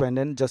beans went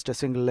in, just a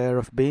single layer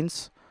of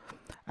beans.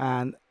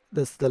 And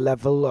this is the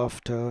level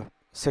after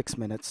 6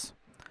 minutes.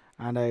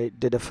 And I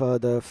did a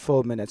further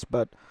 4 minutes,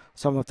 but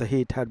some of the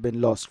heat had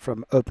been lost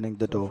from opening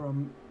the door.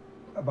 From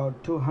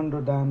about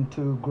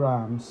 202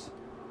 grams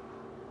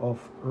of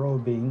raw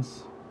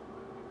beans,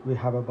 we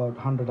have about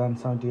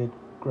 178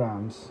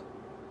 grams,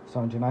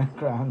 79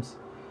 grams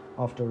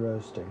after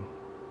roasting.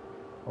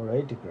 Or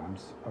 80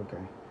 grams,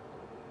 okay.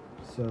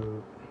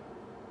 So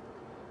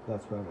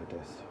that's where it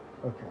is.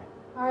 Okay.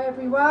 Hi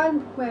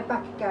everyone, we're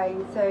back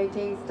again. So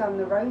Dee's done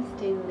the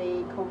roast in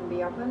the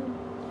Combi oven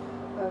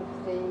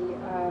of the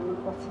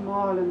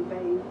Guatemalan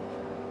bean.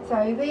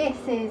 So this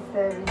is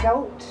the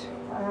result.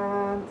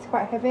 It's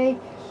quite heavy.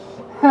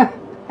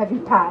 Heavy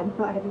pan,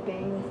 not heavy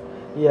beans.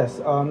 Yes,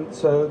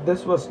 so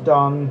this was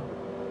done,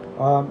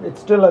 it's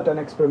still at an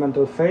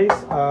experimental phase,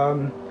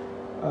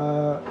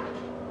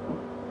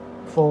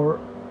 for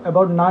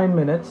about 9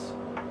 minutes.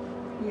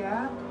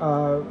 Yeah.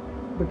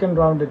 We can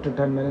round it to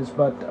 10 minutes,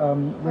 but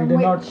we did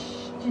not...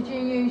 Did you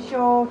use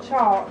your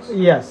chart?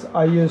 Yes,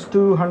 I used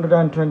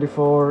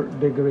 224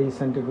 degrees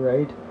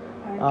centigrade.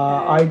 Okay.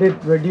 I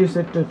did reduce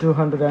it to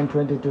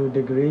 222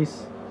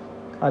 degrees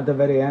at the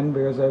very end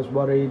because I was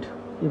worried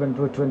even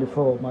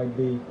 224 might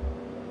be...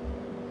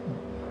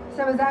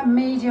 So is that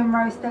medium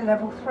roast at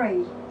level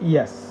 3?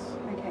 Yes,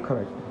 okay.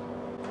 Correct.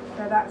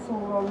 So that's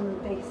all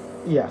on this?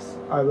 Yes,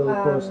 I will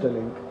post a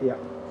link, yeah.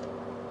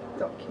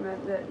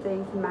 Document that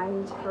Dee's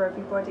made for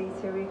everybody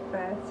to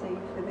refer to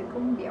for the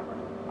Columbian.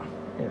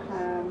 Yes.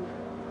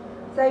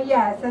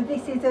 So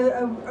this is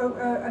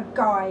a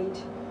guide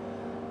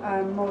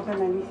more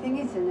than anything,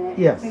 isn't it?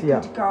 Yes, it's a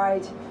good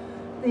guide.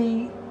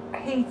 The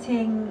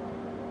heating,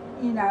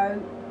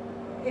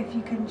 if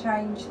you can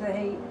change the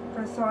heat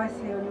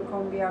precisely on your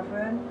Combi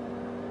oven,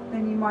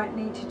 then you might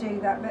need to do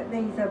that, but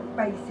these are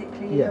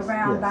basically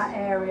around that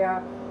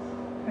area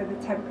for the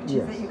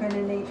temperatures that you're going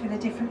to need for the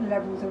different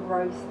levels of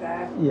roast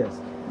there. Yes,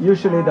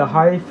 usually the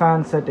high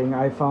fan setting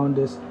I found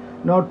is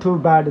not too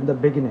bad in the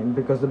beginning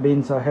because the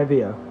beans are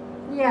heavier,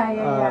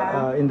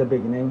 in the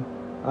beginning,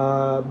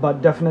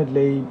 but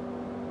definitely,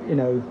 you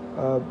know,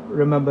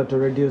 remember to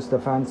reduce the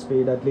fan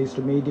speed at least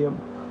to medium,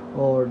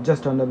 or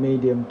just under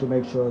medium, to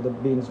make sure the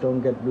beans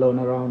don't get blown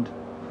around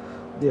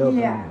the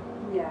oven.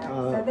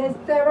 So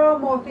there are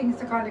more things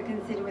to kind of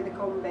consider with the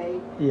Combi.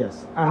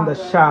 Yes, and the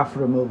shaft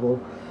removal.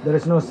 There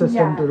is no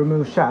system to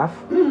remove shaft.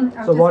 I'm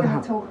just going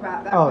to talk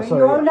about that. Oh,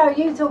 sorry. No,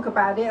 you talk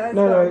about it. That's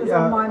what was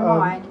on my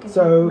mind, because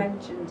you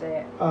mentioned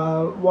it.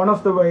 One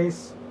of the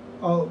ways,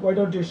 why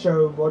don't you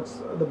show what's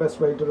the best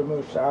way to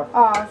remove shaft?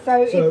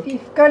 So if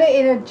you've got it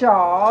in a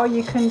jar,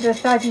 you can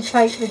just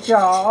agitate the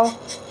jar,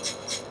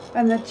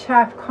 and the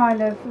chaff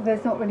kind of,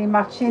 there's not really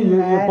much in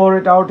there. You pour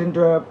it out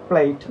into a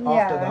plate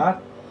after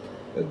that.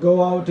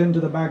 Go out into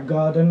the back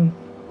garden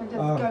and just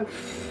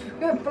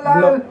go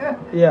blow.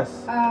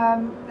 Yes.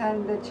 And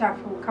the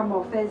chaff will come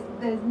off. There's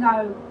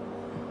no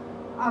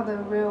other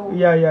real.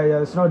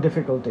 It's no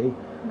difficulty.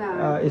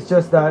 No. It's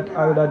just that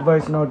I would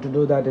advise not to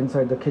do that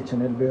inside the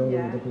kitchen. It'll be all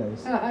over the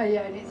place.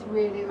 And it's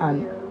really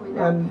and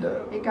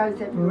it goes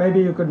everywhere.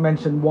 Maybe you could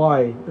mention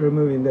why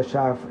removing the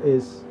chaff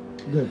is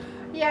good.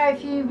 Yeah,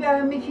 if you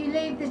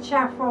leave the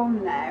chaff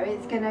on there,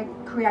 it's going to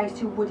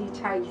create a woody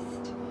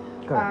taste.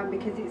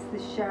 Because it's the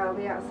shell,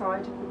 the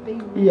outside of the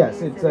bean.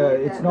 Yes, it's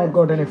not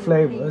got any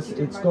flavors.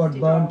 It's got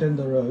burnt in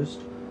the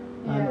roast,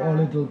 and all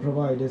it will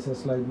provide is a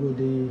slight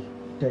woody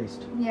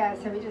taste. Yeah,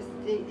 so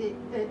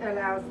it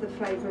allows the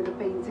flavour of the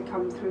bean to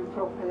come through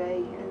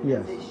properly,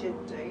 as it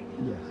should do.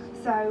 Yes.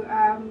 So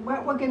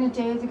what we're going to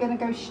do is we're going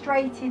to go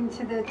straight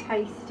into the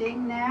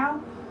tasting now.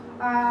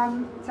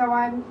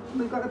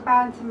 We've got the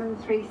Bantam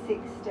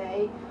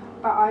 360,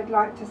 but I'd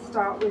like to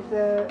start with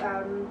the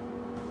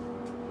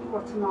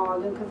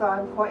Guatemala, because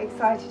I'm quite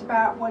excited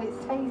about what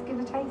it's going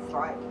to taste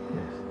like.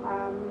 Yes.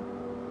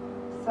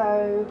 So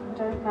I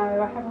don't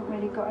know, I haven't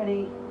really got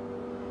any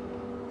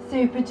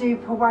super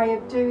duper way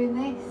of doing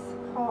this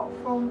apart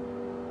from.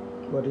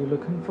 What are you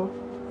looking for?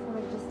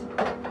 Something just to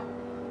put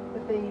the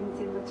beans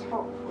in the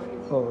top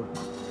with. Oh.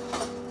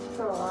 It's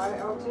alright,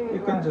 I'll do it.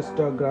 You can just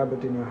grab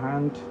it in your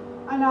hand.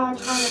 I know, I'm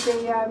trying to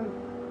be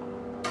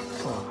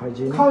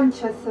hygienic.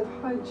 Conscious of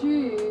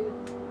hygiene.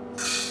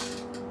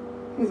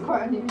 It's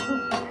quite unusual.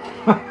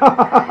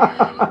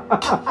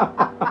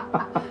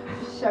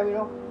 Showing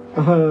off.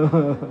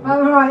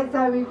 Alright,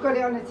 so we've got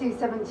it on a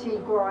 270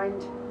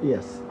 grind.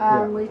 Yes.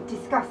 We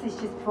discussed this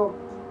just before.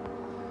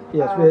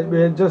 Yes,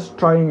 we're just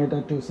trying it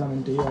at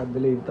 270. I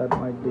believe that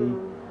might be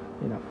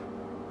enough.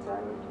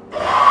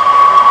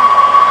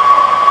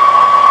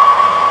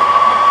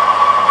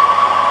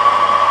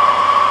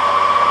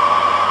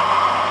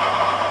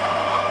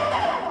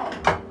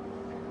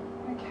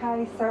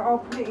 So I'll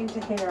put it into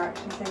here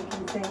actually, so you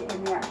can see it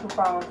in the actual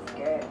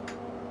basket.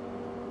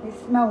 It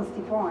smells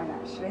divine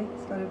actually,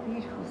 it's got a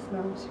beautiful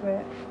smell to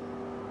it.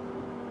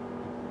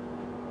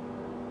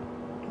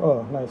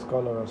 Oh, nice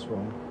colour as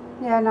well.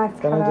 Yeah, nice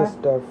colour. Can I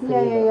just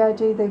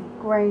do the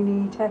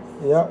grainy test.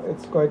 Yeah,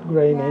 it's quite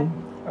grainy.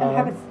 And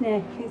have a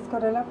sniff, it's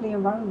got a lovely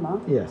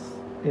aroma. Yes,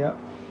 yeah.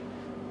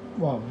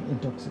 Wow,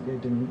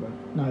 intoxicating, but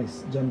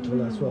nice,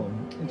 gentle as well.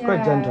 It's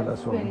quite gentle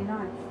as well. Really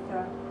nice.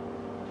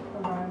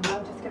 I'm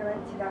just going to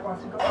empty that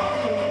whilst we've got the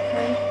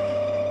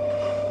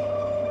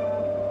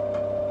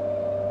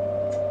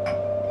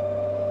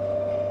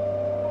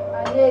I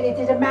nearly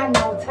did a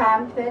manual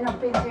tamp then. I've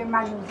been doing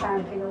manual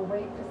tamping all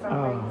week for some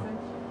reason.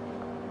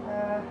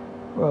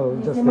 Well,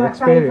 just the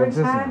experience,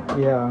 isn't it?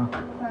 Yeah.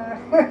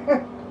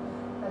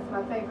 That's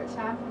my favourite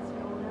tamp, as we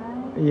all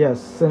know. Yes,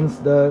 since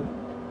the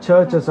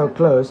churches are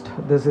closed,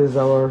 this is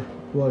our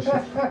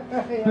worship.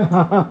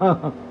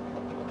 Come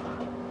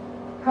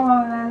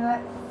on then,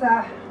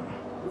 let's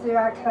do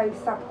our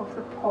close up of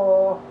the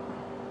pour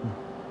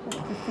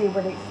just to see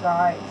what it's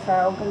like. So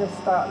I'm going to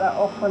start that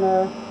off on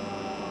a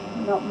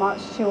not much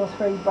 2 or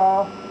 3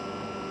 bar.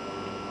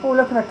 Oh,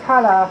 look at the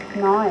colour,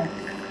 nice.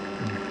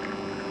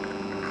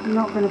 I'm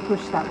not going to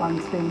push that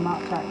one too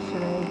much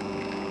actually.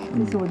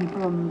 It's already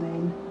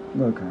blonding.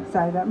 Okay.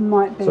 So that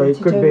might be to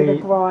do with the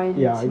grind.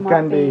 Yeah, it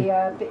can be.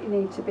 It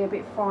needs to be a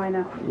bit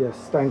finer. Yes,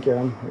 thank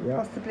you. Yeah.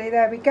 Possibly.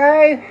 There we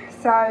go.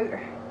 So.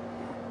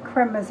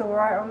 Crema's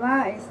alright on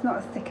that. It's not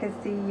as thick as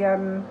the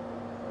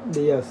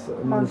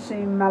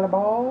Monsoon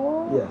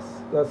Malabar. Yes,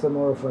 that's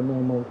more of a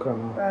normal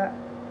crema. But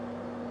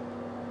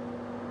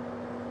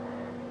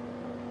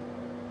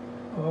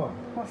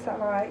what's that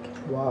like?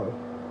 Wow.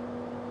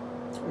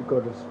 We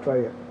got to try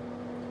it.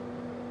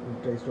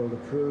 And taste all the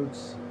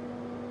fruits.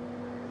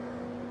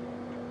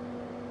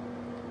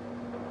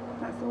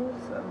 That's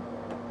awesome.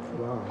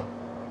 Wow.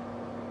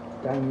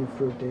 Tangy,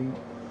 fruity.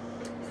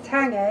 It's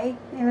tangy,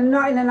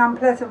 not in an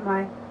unpleasant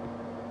way.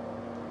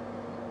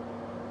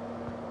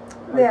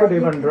 I could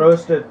even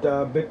roast it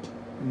a bit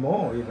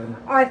more even.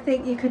 I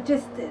think you could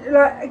just,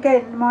 like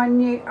again,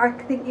 I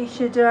think you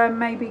should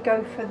maybe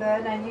go for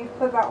you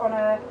put that on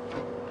a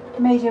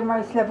medium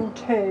roast level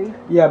 2.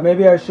 Yeah,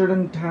 maybe I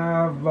shouldn't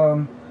have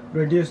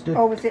reduced it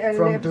was it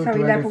from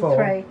 224. Level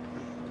 3?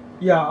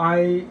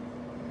 Yeah,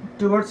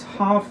 towards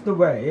half the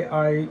way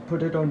I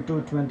put it on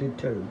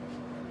 222.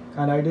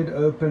 And I did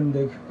open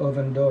the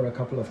oven door a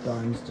couple of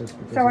times just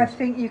because. So I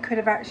think you could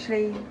have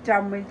actually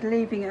done with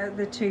leaving it at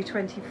the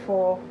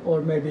 224.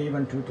 Or maybe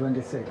even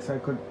 226. I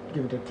could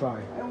give it a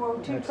try. Well,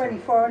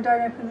 224 and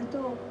don't open the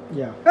door.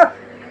 Yeah.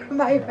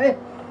 Maybe.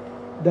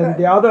 Then But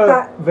the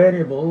other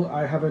variable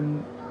I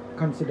haven't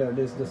considered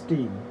is the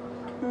steam.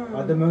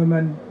 At the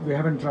moment, we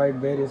haven't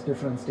tried various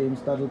different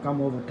steams. That'll come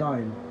over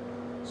time.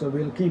 So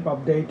we'll keep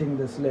updating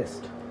this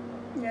list.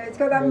 Yeah, it's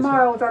got that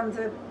mild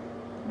under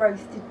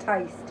roasted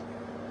taste.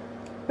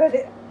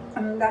 But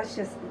that's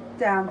just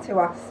down to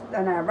us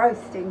and our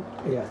roasting.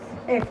 Yes.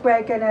 If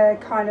we're going to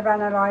kind of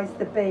analyse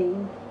the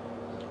bean,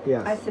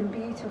 Yes. there's some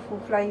beautiful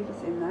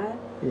flavours in there.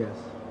 Yes.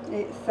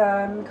 It's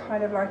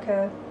kind of like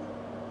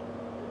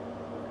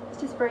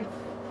it's just very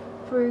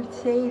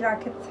fruity,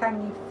 like a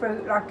tangy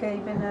fruit, like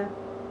even a,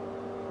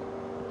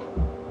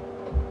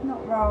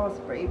 not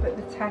raspberry, but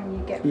the tang you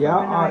get from a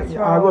nice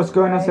raspberry. I was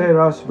going to say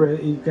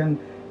raspberry. You can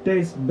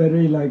taste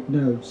berry-like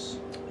notes.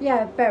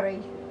 Yeah,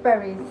 berries,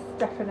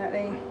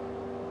 definitely.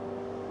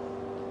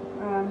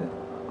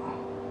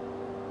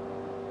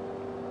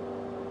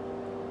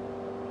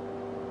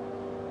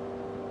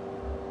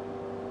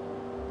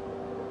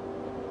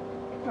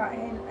 Right,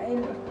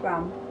 in of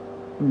plum.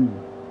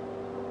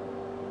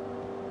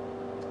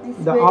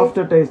 The really,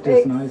 aftertaste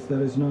is nice.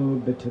 There is no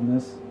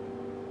bitterness.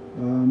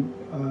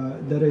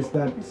 There is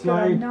that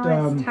slight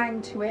nice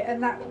tang to it,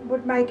 and that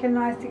would make a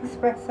nice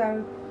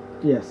espresso.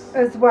 Yes.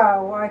 As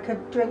well, I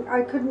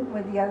couldn't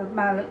with the other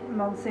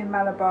Monsoon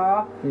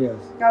Malabar. Yes.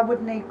 I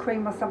would need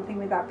cream or something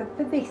with that, but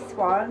for this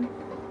one,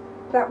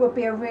 that would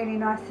be a really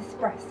nice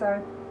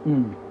espresso.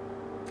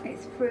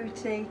 It's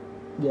fruity.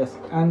 Yes,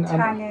 and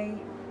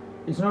tangy.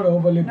 It's not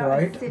overly not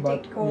bright, acidic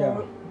but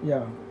or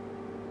yeah.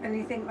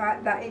 anything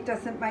like that. It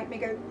doesn't make me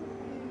go.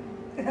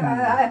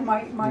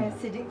 My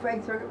acidic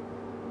face.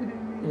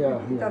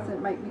 It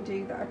doesn't make me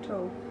do that at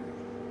all.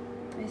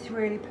 It's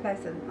really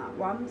pleasant, that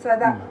one. So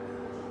that.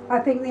 I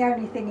think the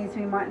only thing is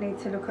we might need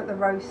to look at the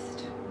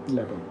roast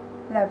level.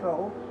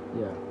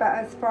 Yeah. But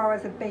as far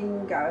as a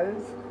bean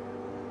goes,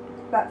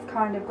 that's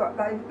kind of got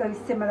those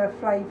similar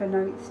flavour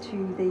notes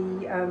to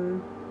the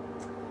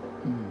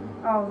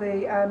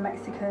the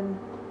Mexican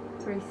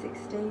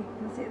 360.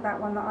 Was it that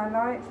one that I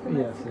liked? The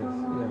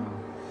Mexican one?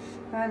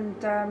 Yeah.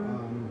 And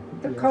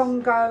the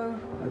Congo,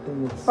 I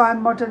think it's by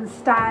modern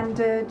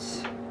standard.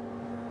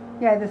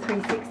 Yeah, the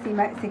 360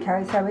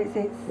 Mexico. So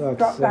it's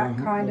got that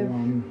kind of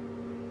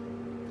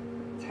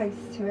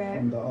taste to it.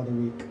 On the other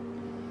week.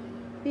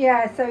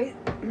 Yeah, so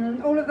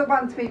all of the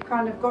ones we've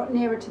kind of got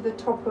nearer to the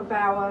top of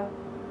our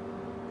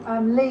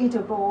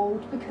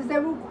leaderboard, because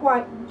they're all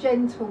quite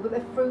gentle, but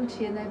they're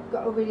fruity and they've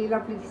got a really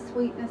lovely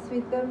sweetness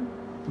with them.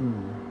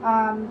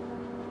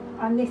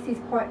 And this is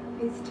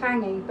it's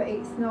tangy, but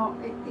it's not.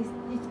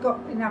 It's got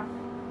enough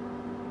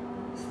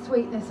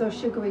sweetness or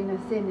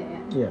sugariness in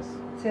it. Yes.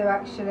 To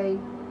actually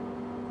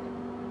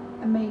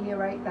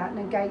ameliorate that,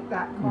 negate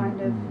that kind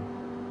of.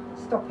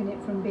 Stopping it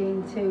from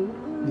being too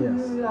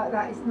like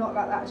that. It's not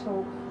like that at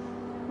all.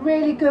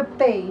 Really good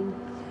bean,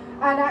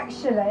 and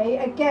actually,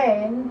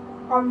 again,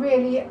 I'm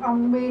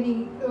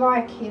really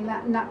liking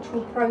that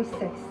natural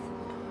process.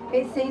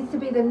 It seems to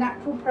be the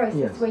natural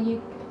process where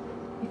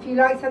if you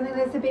like something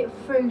that's a bit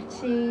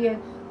fruity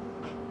and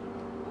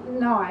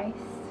nice,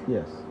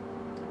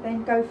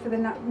 then go for the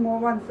more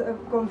ones that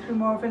have gone through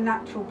more of a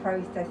natural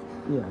process.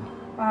 Yeah.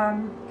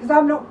 Because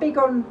I'm not big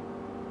on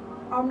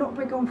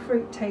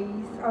fruit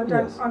teas.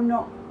 I'm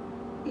not,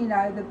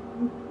 the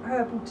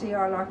herbal tea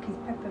I like is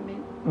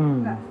peppermint.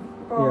 That's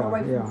far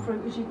away from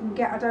fruit as you can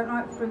get. I don't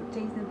like fruit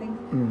teas and things.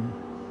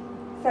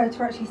 So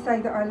to actually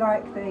say that I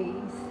like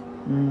these,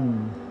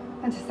 and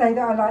to say that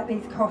I like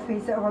these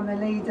coffees that are on the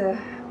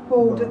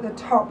leaderboard at the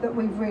top that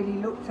we've really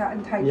looked at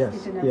and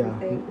tasted and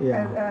everything,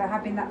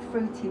 having that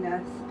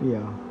fruitiness,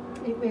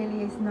 it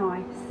really is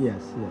nice.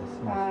 Yes.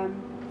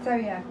 So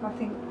yeah, I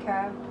think.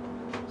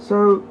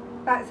 So.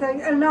 That's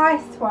a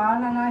nice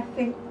one, and I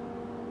think.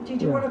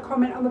 Did you want to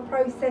comment on the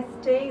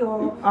processed tea,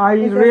 or? I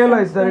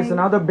realise there is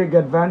another big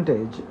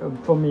advantage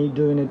for me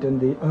doing it in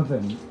the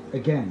oven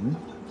again,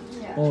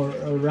 or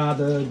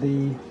rather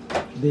the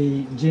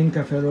Gene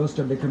Cafe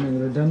roaster becoming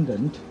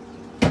redundant.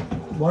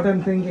 What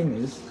I'm thinking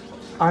is,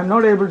 I'm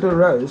not able to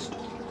roast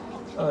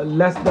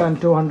less than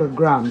 200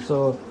 grams,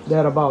 so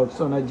thereabouts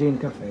on a Gene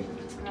Cafe,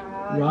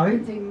 right? You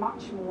can do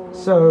much more.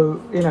 So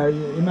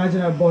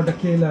imagine I bought a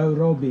kilo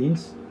raw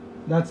beans.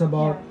 That's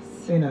about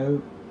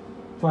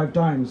 5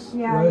 times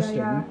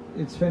roasting.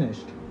 It's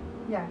finished.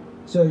 Yeah.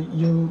 So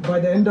by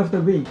the end of the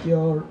week,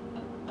 you're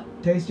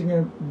tasting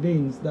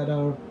beans that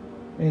are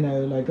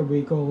like a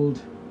week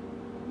old.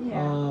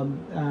 Yeah.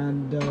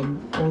 And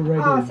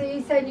already. Oh, so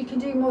you said you can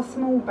do more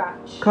small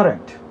batch.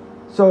 Correct.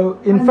 So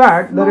in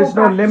fact, there is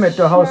no limit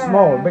to how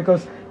small,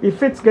 because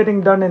if it's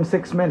getting done in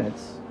 6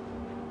 minutes.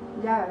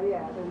 Then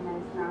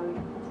there's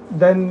no.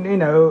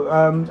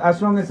 Then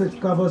as long as it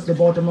covers the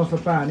bottom of a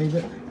pan.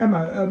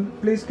 Emma,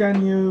 please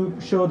can you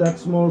show that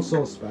small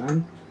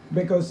saucepan,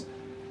 because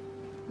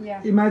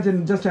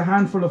imagine just a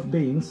handful of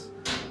beans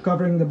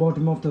covering the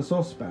bottom of the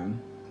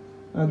saucepan.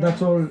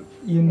 That's all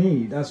you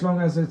need. As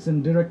long as it's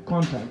in direct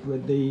contact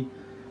with the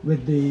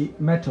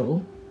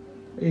metal,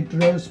 it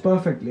roasts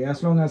perfectly.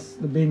 As long as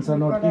the beans are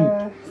not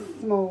heated.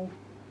 Small.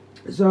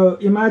 So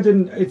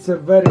imagine it's a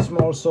very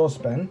small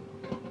saucepan,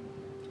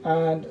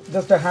 and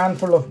just a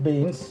handful of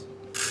beans.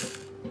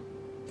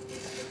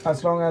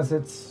 As long as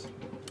it's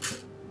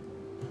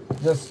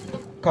just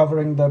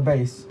covering the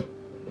base,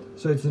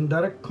 so it's in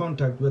direct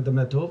contact with the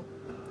metal,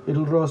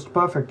 it'll roast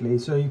perfectly.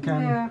 So you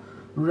can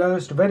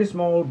roast very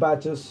small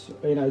batches,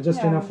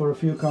 just enough for a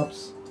few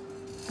cups,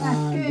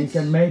 and you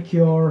can make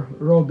your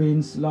raw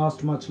beans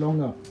last much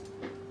longer.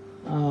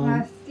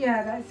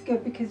 That's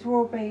good, because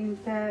raw beans,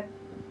 the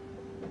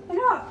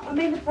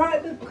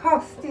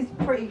cost is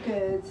pretty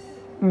good,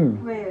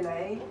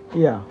 really.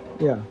 Yeah.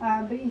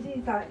 But it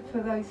is like, for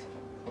those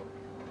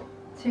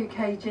 2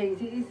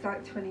 kgs, it is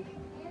like 20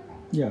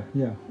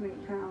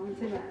 pounds,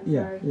 isn't it?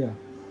 Yeah.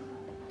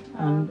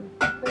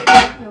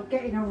 But you're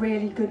getting a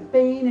really good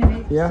bean, and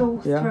it's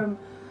sourced from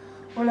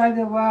all over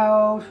the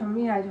world, from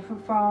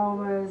different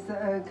farmers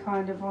that are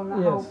kind of on the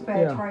whole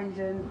fair trade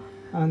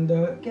and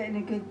getting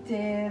a good deal.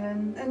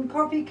 And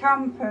Coffee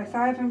Compass,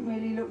 I haven't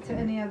really looked at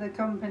any other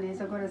companies,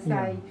 I've got to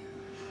say,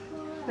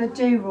 that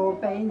do raw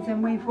beans,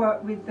 and we've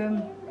worked with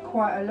them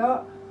quite a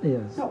lot.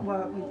 Yes. Not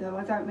work with them,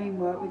 I don't mean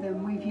work with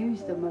them, we've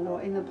used them a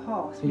lot in the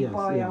past. We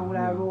buy all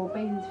our raw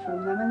beans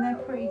from them, and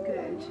they're pretty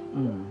good.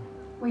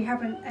 We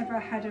haven't ever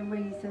had a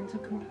reason to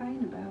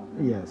complain about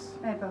them. Yes.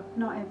 Ever,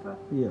 not ever.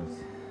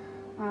 Yes.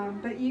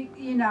 But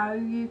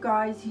you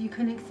guys, you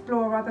can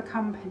explore other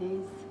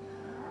companies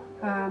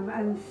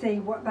and see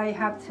what they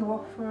have to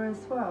offer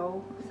as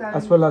well. So,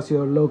 as well as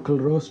your local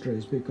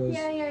roasteries, because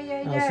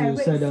as you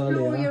said earlier,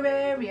 explore your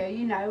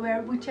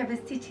area, whichever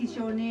cities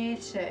you're near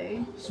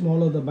to.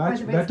 Smaller the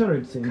batch, better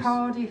it seems.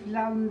 Cardiff,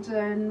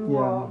 London,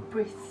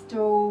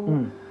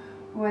 Bristol,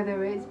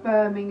 whether it's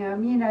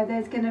Birmingham,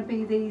 there's going to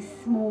be these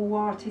small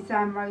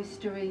artisan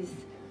roasteries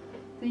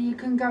that you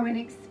can go and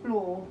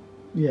explore.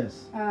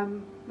 Yes.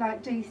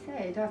 Like Dee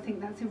said, I think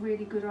that's a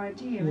really good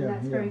idea, and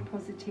that's very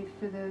positive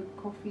for the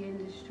coffee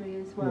industry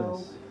as well.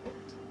 Yes.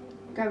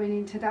 Going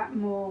into that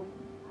more,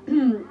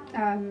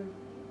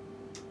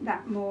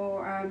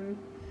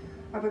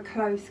 of a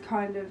close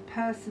kind of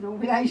personal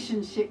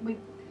relationship with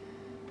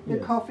the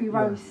coffee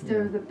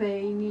roaster, the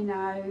bean,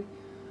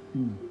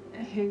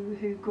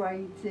 who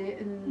grades it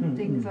and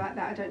things like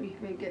that. I don't know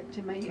if we get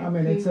to make it.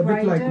 It's a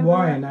bit like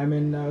wine.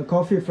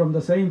 Coffee from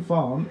the same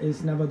farm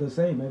is never the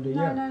same every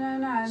year. No.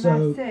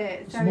 So that's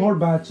it. So small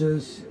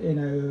batches,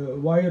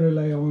 why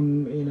rely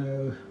on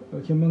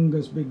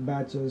humongous big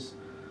batches?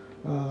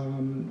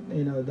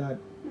 That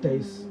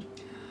taste.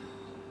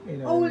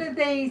 All of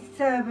these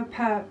serve a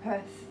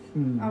purpose.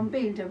 I'm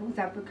being devil's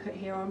advocate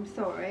here. I'm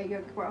sorry,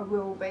 but I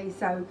will be.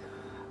 So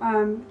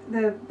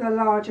the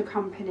larger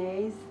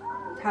companies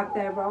have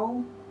their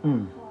role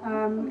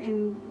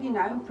in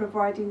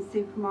providing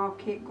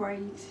supermarket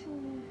grade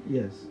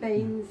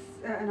beans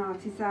at an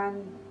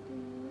artisan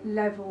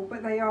level,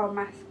 but they are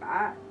mass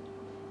batch.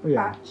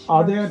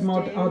 Are they at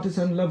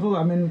artisan level?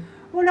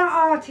 Well, not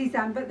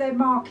artisan, but they're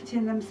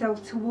marketing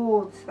themselves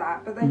towards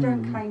that, but they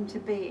don't claim to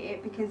be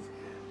it, because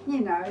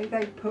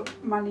they put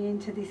money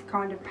into this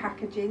kind of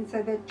packaging,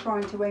 so they're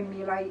trying to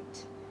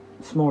emulate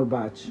small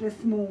batch. The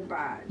small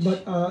batch.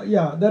 But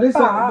there is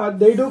but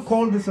they do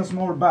call this a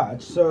small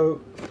batch.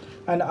 So,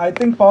 and I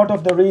think part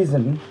of the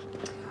reason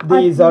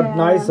these are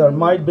nicer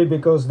might be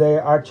because they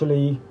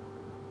actually,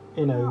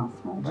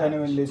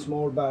 genuinely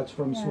small batch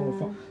from small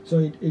farm.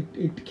 So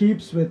it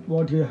keeps with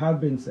what you have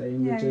been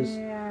saying, which is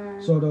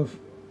sort of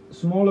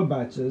smaller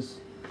batches.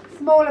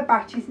 Smaller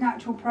batches,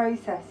 natural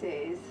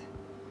processes,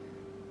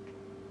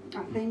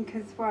 I think,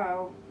 as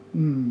well.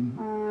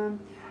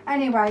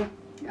 Anyway.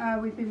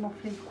 We've been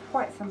waffling for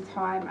quite some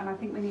time, and I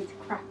think we need to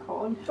crack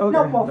on. Okay,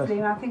 not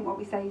waffling, I think what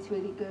we say is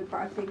really good, but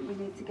I think we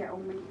need to get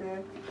on with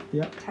the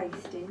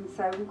tasting.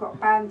 So we've got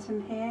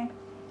Bantam here,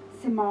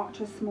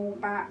 Sumatra small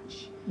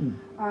batch.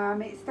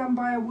 It's done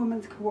by a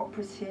women's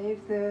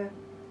cooperative, the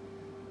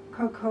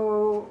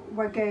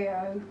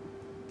Gajah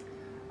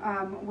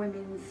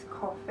women's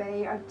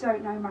coffee. I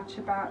don't know much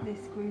about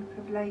this group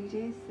of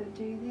ladies that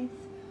do this.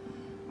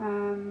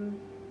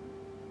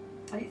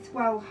 It's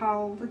well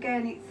hulled.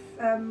 Again, it's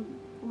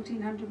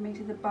 1,400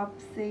 metres above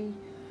sea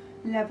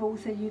level,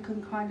 so you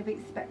can kind of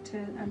expect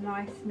a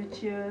nice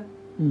mature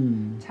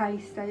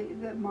taste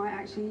that might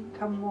actually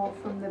come more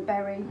from the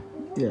berry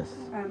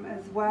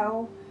as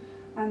well.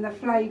 And the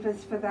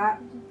flavours for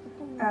that,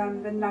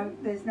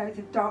 there's notes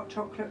of dark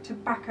chocolate,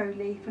 tobacco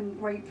leaf and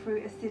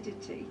grapefruit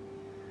acidity.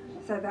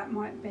 So that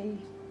might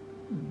be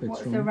what's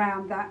strong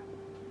around that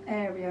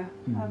area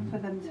for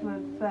them to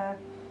have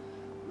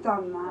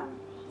done that.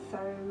 So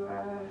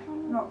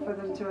not for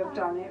them to have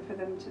done it, for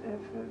them to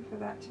for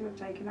that to have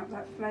taken up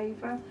that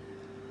flavour.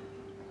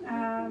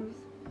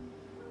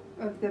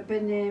 Of the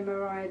Bantam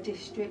Uganda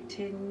district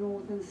in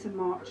northern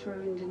Sumatra,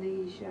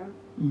 Indonesia.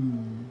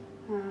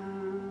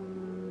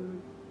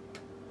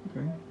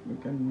 Okay, we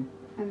can.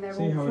 And they're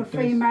all for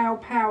female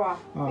power,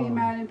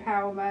 female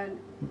empowerment.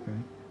 Okay.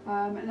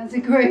 And as a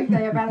group,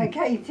 they have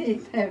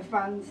allocated their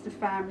funds to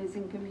families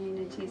and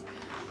communities.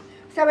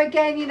 So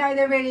again, you know,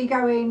 they're really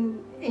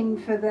going in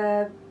for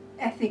the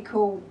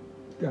ethical.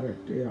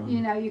 Correct, yeah.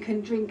 You know, you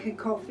can drink a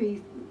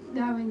coffee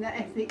knowing that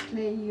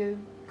ethically your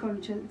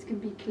conscience can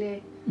be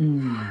clear.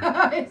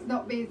 It's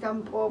not being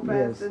some poor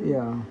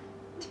person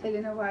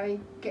tilling away,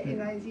 getting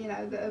those, you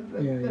know, that have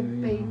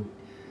been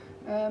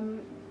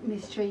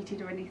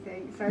mistreated or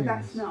anything. So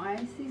that's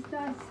nice. It's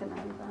nice to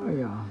know that.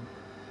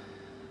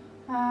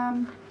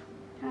 Yeah.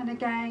 And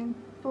again,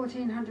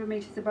 1,400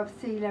 metres above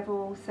sea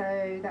level,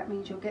 so that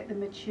means you'll get the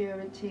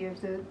maturity of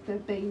the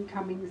bean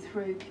coming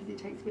through, because it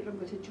takes a bit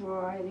longer to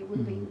dry, and it would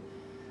have been.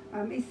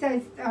 It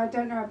says, I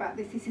don't know about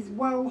this, this is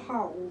well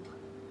hold.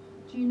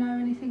 Do you know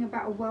anything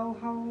about a well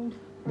hold?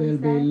 There'll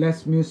be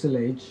less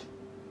mucilage,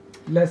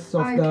 less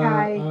of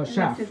the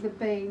chaff, less of the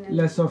bean.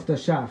 Less of the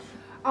chaff.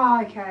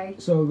 Oh, okay.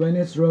 So when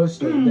it's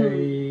roasted,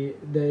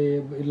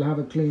 it'll have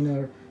a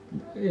cleaner,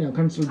 you know,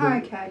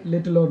 considerable,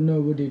 little or no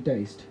woody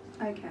taste.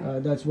 Okay.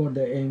 That's what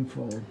they aim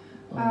for.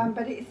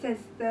 But it says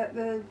that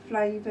the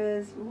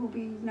flavours will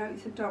be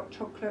notes of dark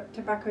chocolate,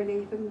 tobacco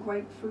leaf and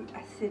grapefruit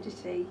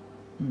acidity.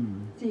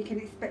 So you can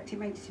expect it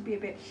maybe to be a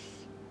bit,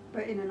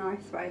 but in a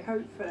nice way,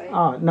 hopefully.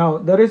 Now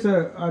there is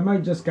I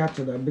might just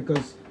capture that,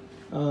 because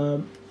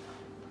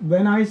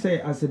when I say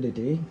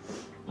acidity,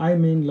 I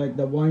mean like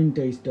the wine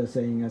taster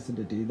saying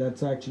acidity.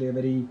 That's actually a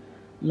very,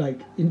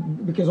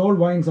 because all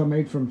wines are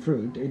made from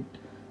fruit. They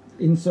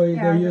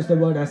use the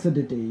word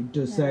acidity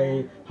to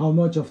say how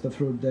much of the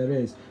fruit there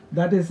is.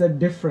 That is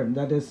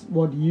that is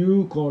what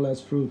you call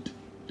as fruit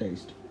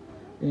taste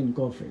in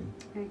coffee.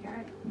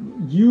 Okay.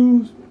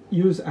 You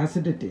use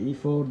acidity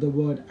for the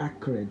word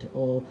acrid,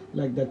 or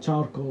like the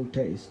charcoal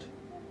taste.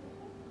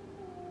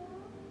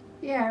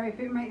 Yeah, if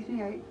it makes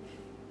me like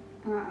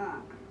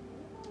that.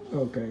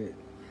 Okay.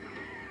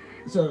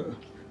 So,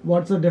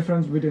 what's the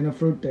difference between a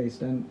fruit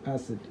taste and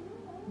acid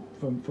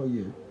for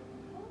you?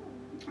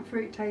 A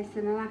fruit taste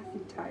and an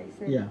acid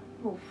taste. Yeah.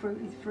 Well,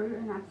 fruit is fruit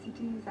and acid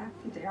is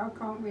acid. I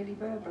can't really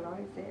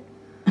verbalise it.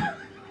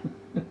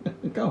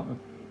 Come on.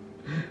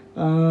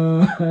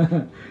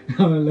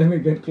 Let me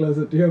get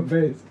closer to your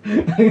face.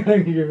 You're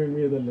giving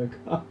me the look.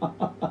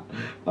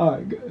 All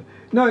right, good.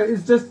 No,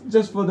 it's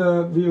just for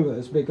the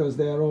viewers, because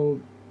they are all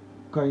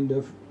kind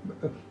of...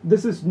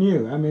 this is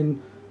new. I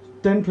mean,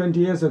 10-20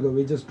 years ago,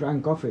 we just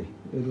drank coffee.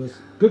 It was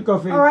good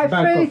coffee, all right,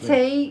 bad fruity.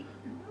 Coffee.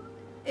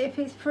 If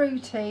it's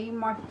fruity,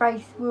 my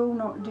face will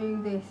not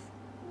do this.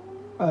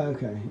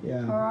 Okay,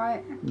 yeah. All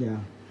right? Yeah.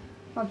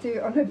 I'll do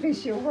it on a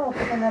visual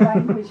rather than a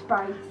language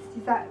based.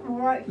 Is that all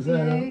right for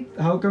you?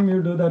 How come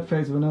you do that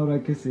face whenever I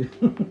kiss you?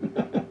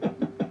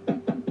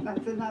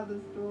 That's another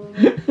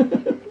story.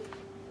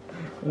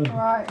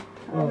 Right,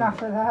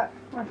 enough of that.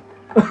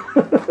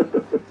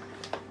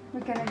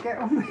 We're going to get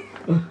on with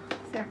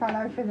see if I can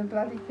open the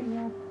bloody thing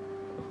now.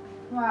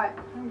 Right,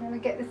 I'm going to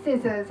get the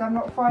scissors. I'm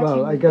not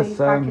fighting with these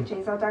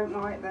packages. I don't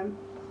like them.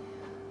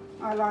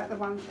 I like the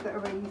ones that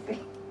are easy.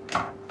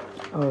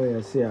 Oh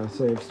yes, yeah.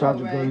 So you've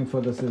started going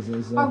for the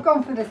scissors. I've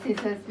gone for the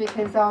scissors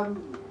because I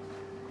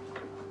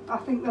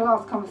think the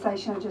last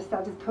conversation I just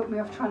had has put me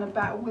off trying to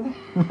battle with it.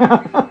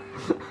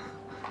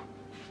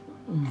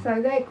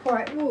 So they're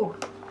quite. Ooh,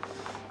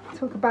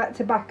 talk about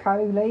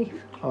tobacco leaf.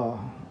 Oh,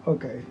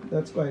 okay.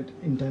 That's quite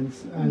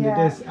intense, and it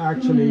is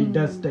actually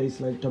does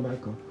taste like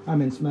tobacco. I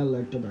mean, smell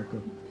like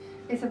tobacco.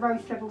 It's a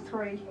roast level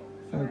 3.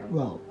 So.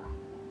 Well,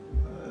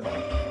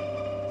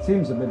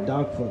 seems a bit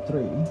dark for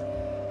 3.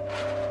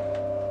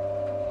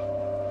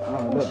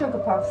 Oh, sugar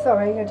puffs,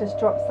 sorry, I just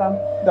dropped some.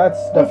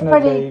 That's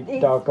definitely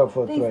darker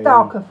for 3. It's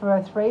darker for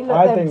a 3. Look,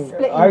 I think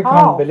split in I half.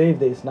 can't believe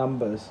these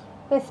numbers.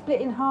 They're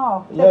split in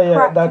half.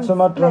 Yeah, that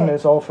Sumatran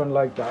is often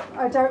like that.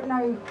 I don't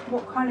know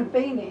what kind of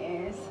bean it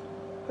is.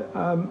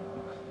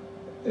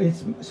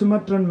 It's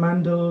Sumatran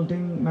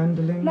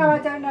mandling. No, I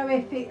don't know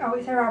if it. Oh,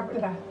 it's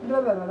Arabica.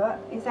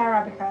 It's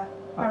Arabica.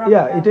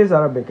 Yeah, it is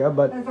Arabica,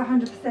 but there's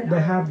 100%.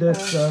 They have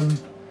this.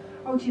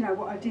 Oh, do you know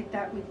what? I did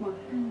that with my.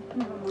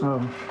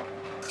 Oh.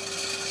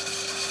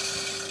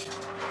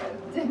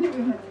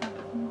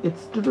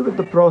 It's to do with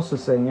the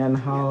processing and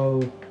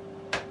how,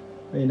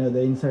 the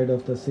inside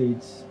of the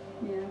seeds,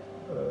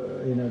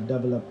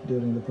 develop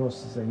during the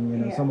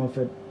processing. Some of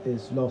it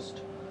is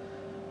lost,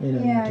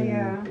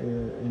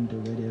 into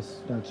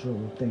various natural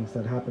things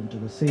that happen to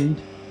the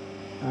seed,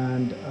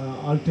 and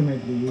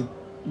ultimately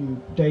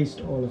you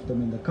taste all of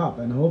them in the cup,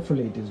 and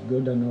hopefully it is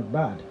good and not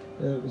bad.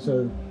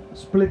 So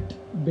split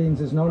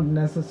beans is not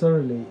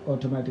necessarily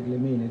automatically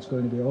mean it's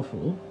going to be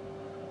awful.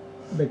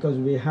 Because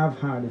we have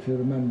had, if you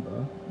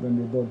remember, when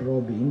we bought raw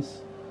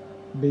beans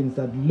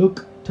that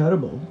look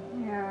terrible,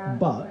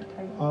 but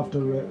after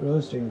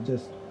roasting, it's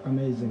just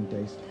amazing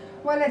taste.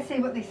 Well, let's see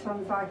what this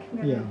one's like. I'm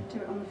going to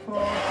do it on the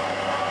floor.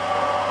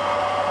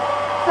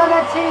 So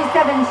they're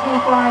 270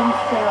 grind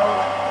still.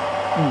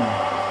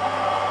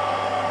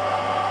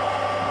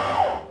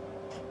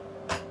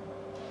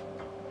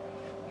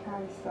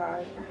 Okay,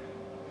 so.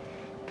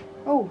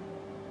 Oh.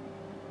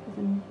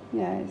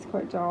 Yeah, it's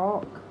quite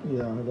dark.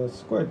 Yeah,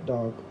 that's quite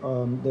dark.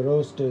 The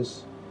roast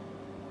is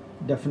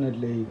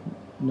definitely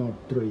not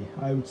 3.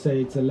 I would say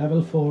it's a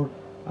level 4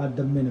 at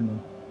the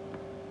minimum.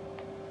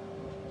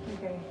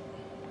 Okay.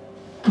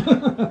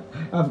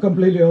 I've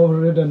completely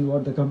overridden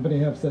what the company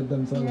have said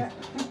themselves. Yeah.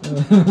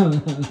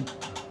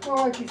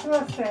 Oh,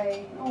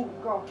 say, oh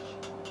gosh.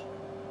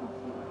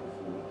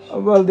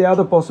 Well, the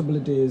other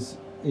possibility is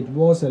it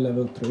was a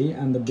level 3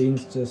 and the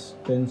beans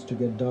just tends to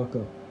get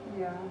darker.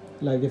 Yeah.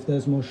 Like if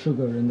there's more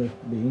sugar in the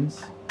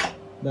beans,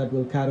 that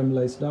will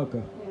caramelize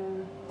darker.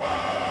 Yeah.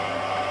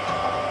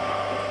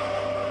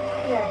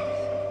 Yes.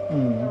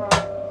 Mm. Right.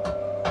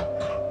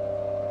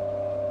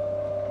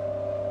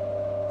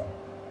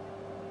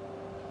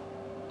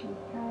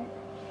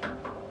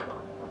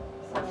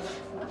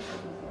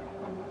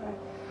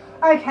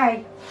 Okay.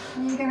 Okay,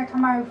 you're going to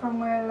come over and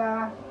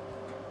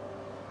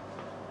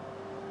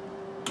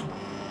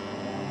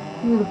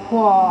we'll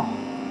pour.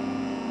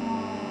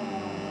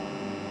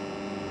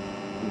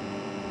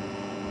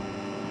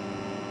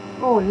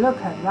 Oh,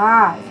 look at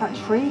that. It's like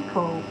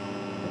treacle.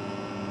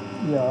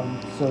 Yeah,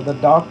 so the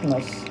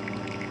darkness,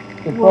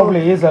 it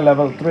probably is a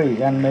level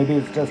 3 and maybe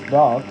it's just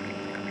dark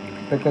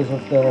because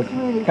of the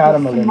really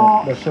caramel in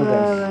it, the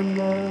sugars. And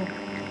the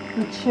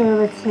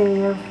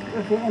maturity of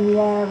it in the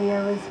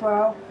area as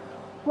well.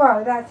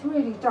 Well, that's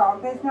really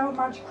dark. There's not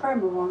much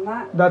crema on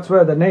that. That's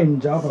where the name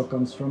Java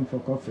comes from for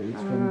coffee.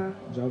 It's from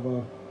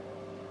Java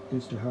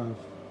used to have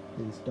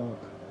these dark.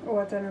 Oh,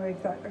 I don't know if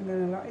that I'm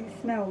going to like. It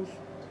smells.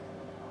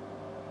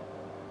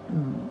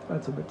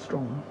 That's a bit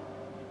strong.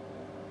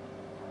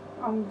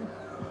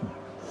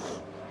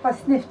 I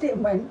sniffed it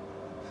and went.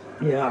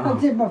 Yeah. I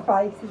did my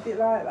face. Is it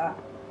like that?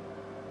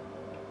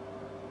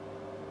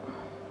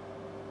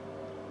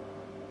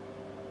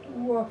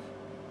 Woof.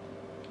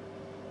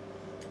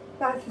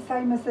 That's the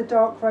same as the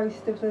dark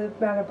roast of the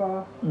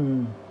Malabar.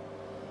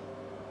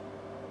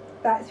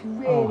 That's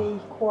really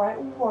quite.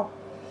 Woof.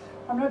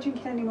 I'm not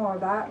drinking any more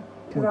of that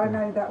because I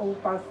know that will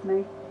buzz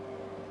me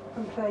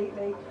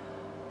completely.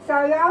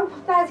 So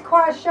that's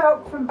quite a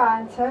shock from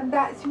Bantam.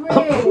 That's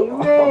really,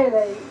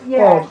 really,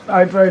 yeah. Oh,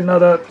 I tried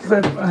another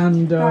sip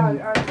and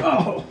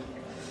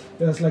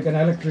there's like an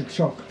electric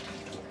shock.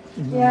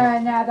 Yeah,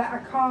 now that I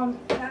can't.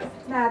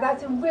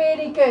 That's a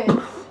really good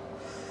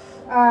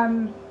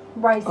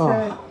way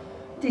to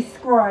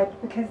describe,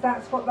 because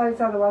that's what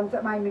those other ones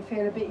that made me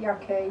feel a bit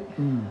yucky.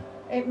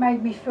 It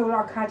made me feel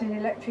like I had an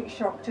electric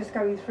shock just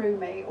going through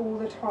me all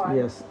the time.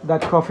 Yes,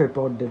 that coffee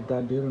pod did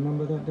that. Do you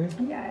remember that day?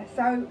 Yeah,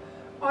 so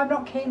I'm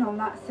not keen on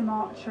that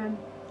Sumatran.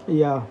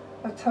 Yeah.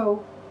 At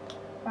all.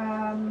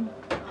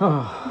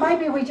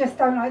 Maybe we just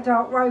don't like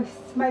dark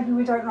roasts. Maybe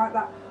we don't like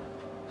that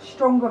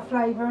stronger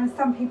flavour, and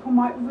some people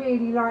might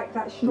really like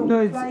that strong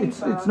flavour. No,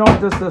 it's not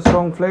just the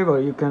strong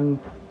flavour. You can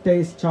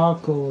taste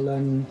charcoal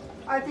and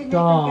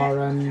tar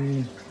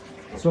and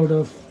sort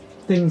of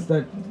things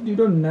that you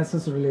don't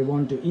necessarily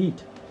want to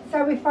eat.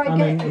 So if I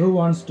mean, who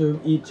wants to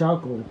eat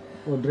charcoal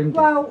or drink it?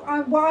 Well,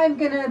 what I'm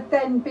going to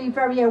then be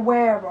very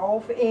aware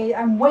of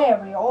and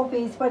wary of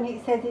is when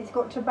it says it's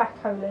got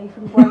tobacco leaf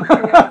and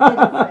grapefruit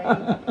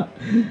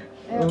acidity.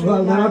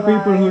 Well, there are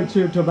people who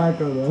chew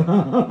tobacco though.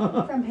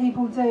 Some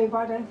people do, but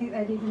I don't think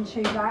they'd even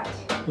chew that.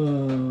 I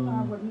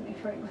wouldn't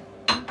if it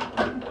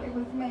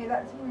was me.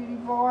 That's really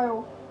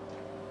vile.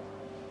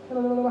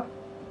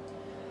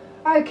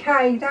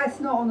 Okay, that's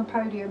not on the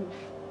podium.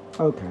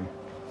 Okay.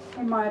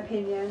 In my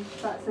opinion,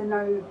 that's a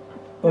no.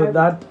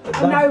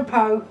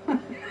 No-po.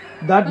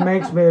 That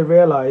makes me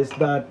realise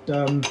that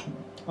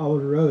our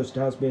roast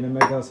has been a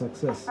mega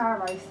success. Our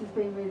roast has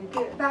been really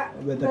good.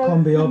 With the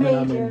Combi oven,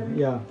 I mean,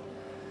 yeah.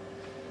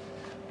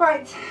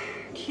 Right,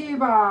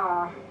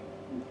 Cuba,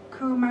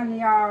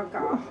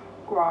 Cumaniaga.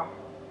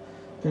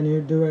 Can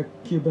you do a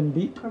Cuban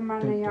beat?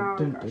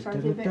 Cumaniaga. Shall I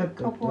do a bit of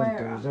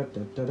capoeira?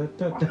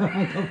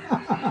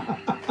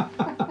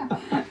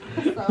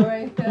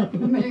 Sorry,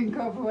 me and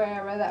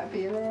capoeira, that'd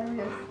be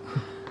hilarious.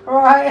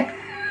 Alright.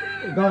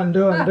 Go on,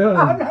 do it.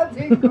 I'm not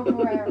doing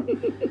capoeira. I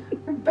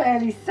can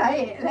barely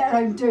say it, let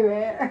alone do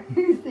it.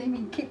 You see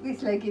me kick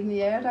this leg in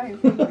the air, I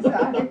don't think so.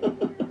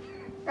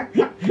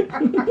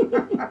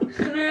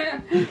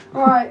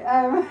 Right,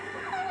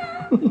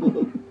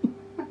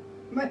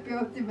 maybe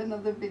I'll do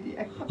another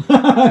video.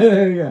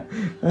 Yeah.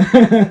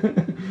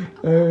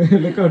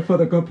 Look out for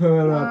the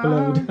capoeira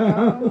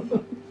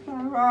upload.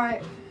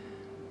 Right.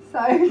 So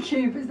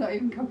Cuba's not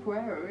even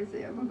capoeira, is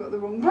it? I've got the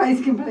wrong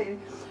place completely.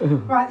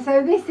 Right,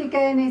 so this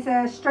again is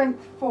a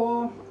strength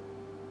 4.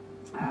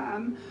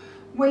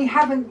 We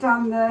haven't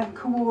done the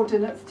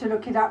coordinates to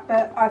look it up,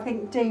 but I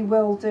think D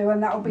will do,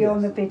 and that will be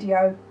on the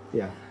video.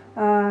 Yeah.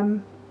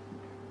 So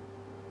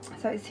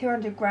it's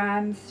 200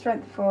 grams,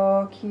 strength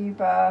 4,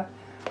 Cuba.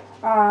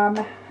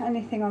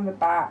 Anything on the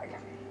back?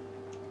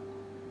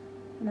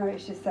 No,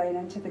 it's just saying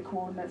enter the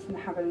coordinates and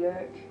have a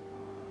look.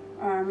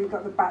 We've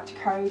got the batch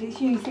code. It's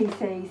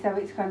UCC, so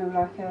it's kind of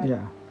like a...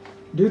 Yeah.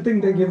 Do you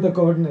think they give the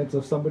coordinates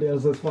of somebody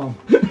else's farm?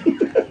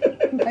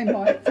 They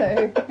might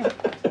do.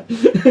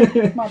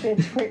 Might be a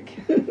trick.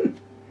 Maybe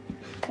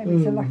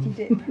it's a lucky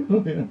dip.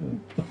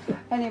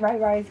 Anyway,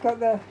 right, it's got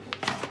the...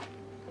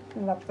 I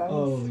love those.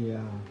 Oh,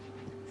 yeah.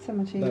 So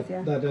much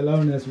easier. That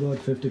alone is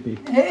worth 50p.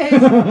 It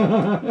is.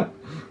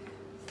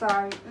 So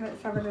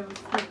let's have a little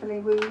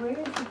sniffly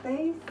woo-woos of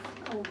these.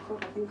 Oh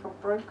God, I think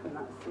I've broken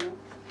that seal.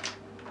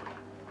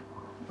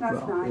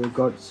 That's well, nice. You've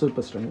got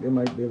super strength. You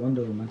might be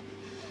Wonder Woman.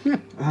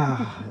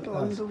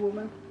 Wonder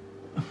Woman.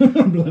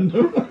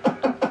 Blunder.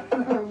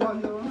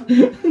 Wonder Woman.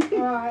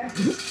 Right.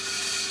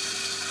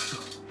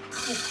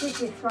 The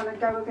thickest one I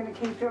go, we're going to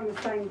keep it on the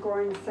same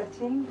grind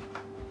setting.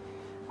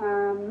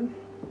 We'll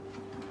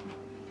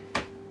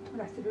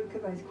have to look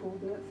at those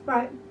coordinates.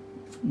 Right.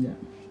 Yeah.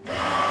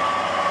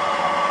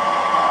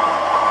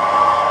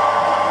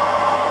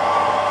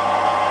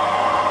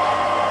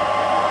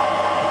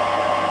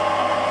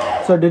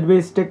 So did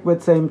we stick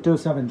with same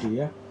 270,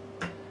 yeah?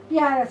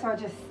 Yeah, that's what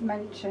I just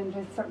mentioned.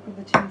 We're stuck with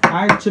the 270.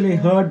 I actually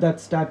heard that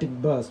static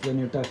burst when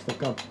you touch the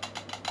cup.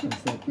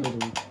 It's that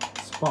little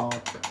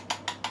spark.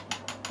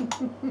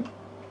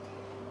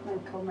 No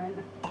comment.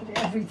 I do it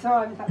every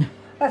time.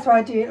 That's why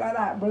I do it like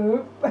that.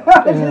 Boop.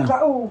 It's just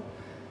like, oh,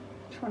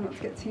 try not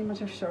to get too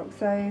much of shock.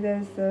 So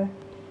there's the.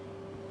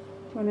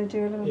 Do you want to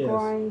do a little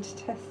grind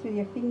test with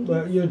your fingers?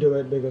 Well, you do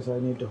it because I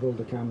need to hold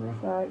the camera.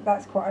 So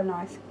that's quite a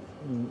nice.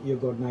 You've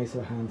got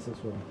nicer hands as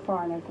well.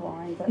 Finer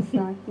grind. That's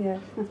nice. Yeah.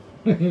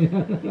 Yeah.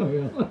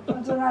 I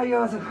don't know.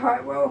 Yours are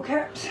quite well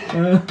kept. He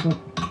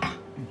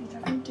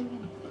doesn't do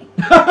anything.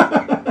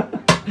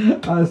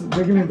 I was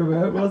beginning to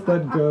where was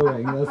that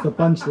going? That's the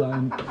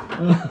punchline.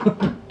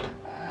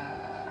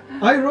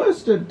 I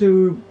roasted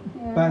 2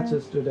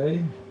 batches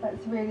today.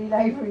 That's really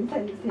labour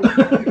intensive.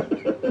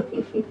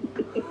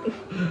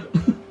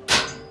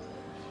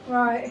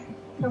 Right,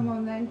 come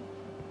on then.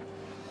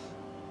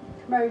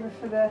 Come over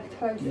for the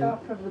close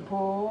up of the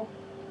ball.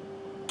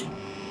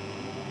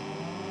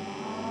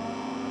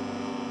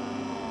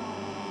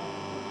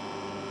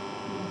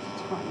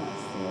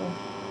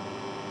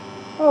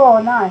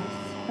 Oh, nice.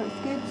 That's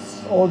good.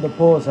 All the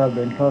pours have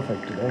been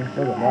perfect today.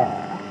 Look at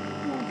that.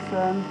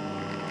 Awesome.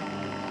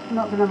 I'm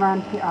not going to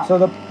ramp it up. So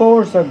the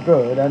pours are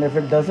good, and if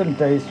it doesn't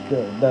taste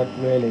good, that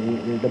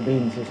really the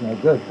beans is no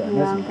good then,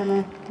 yeah, isn't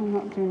I'm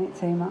not doing it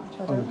too much.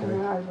 I don't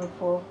want to over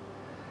pour.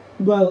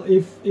 Well,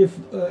 if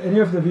any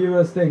of the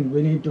viewers think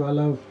we need to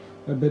allow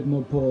a bit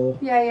more pour,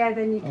 yeah,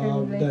 then you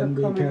can leave then a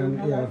we comment.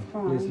 can,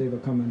 please leave a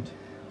comment.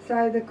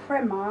 So the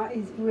crema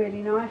is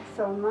really nice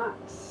on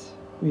that.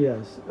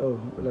 Yes. Oh,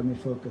 let me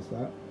focus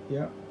that.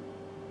 Yeah.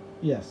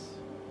 Yes.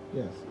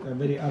 Yes. A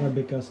very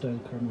Arabica style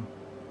crema.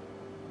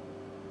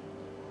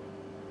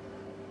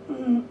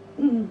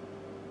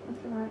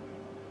 That's alright.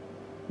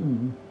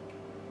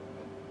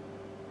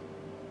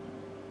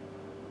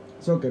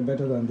 It's okay,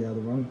 better than the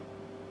other one.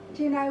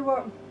 Do you know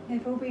what?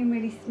 They've all been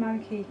really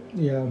smoky.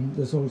 Yeah,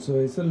 this also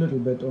is a little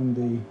bit on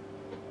the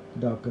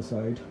darker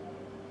side,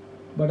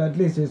 but at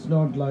least it's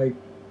not like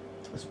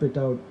spit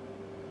out,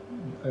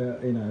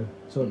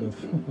 sort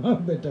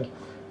of bitter.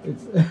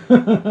 It's.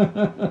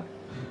 I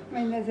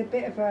mean, there's a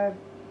bit of a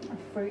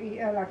fruity,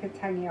 like a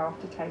tangy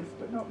aftertaste,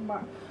 but not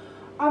much.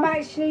 I'm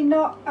actually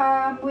not,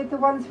 with the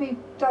ones we've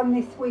done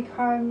this week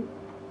home,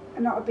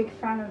 I'm not a big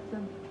fan of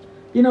them.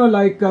 You know,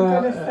 like.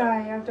 I've got to say,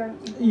 I don't.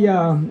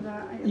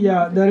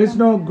 Yeah, there is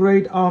no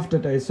great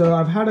aftertaste. So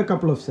I've had a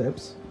couple of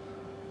sips,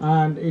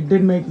 and it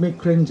did make me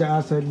cringe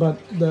acid, but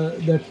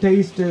the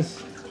taste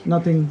is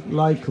nothing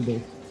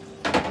likable.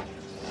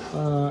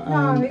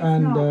 No, it's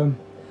not.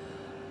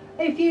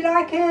 If you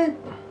like a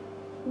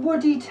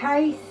woody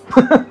taste,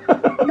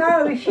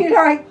 no, if you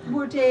like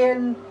woody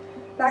and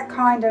that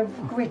kind of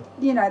grit,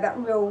 that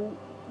real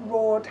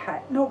raw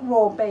not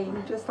raw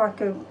bean, just like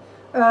a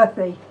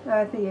earthy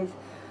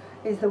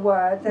is the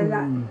word,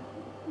 then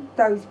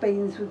those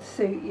beans would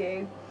suit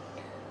you,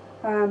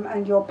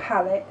 and your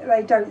palate.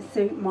 They don't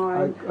suit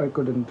mine. I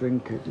couldn't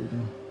drink it,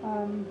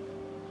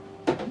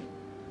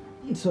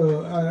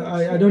 So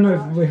I don't know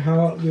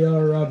if we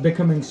are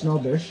becoming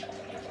snobbish,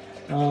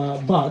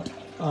 but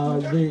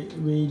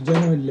we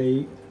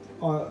genuinely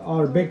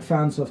are big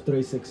fans of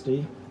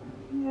 360.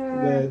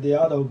 Yeah. The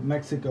other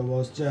Mexico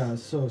was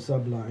just so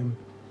sublime.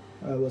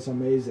 It was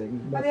amazing.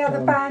 But the other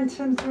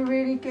bantams were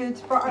really good.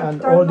 But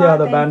and all the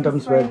other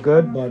bantams were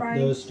good, but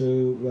those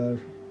two were.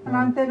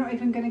 And they're not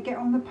even going to get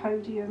on the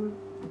podium.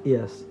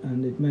 Yes,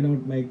 and it may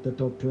not make the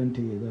top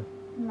 20 either.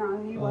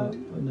 No, you won't.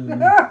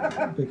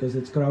 No, because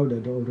it's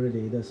crowded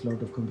already. There's a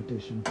lot of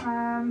competition.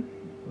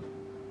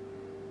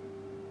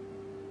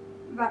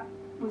 That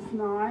was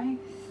nice.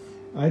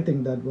 I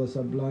think that was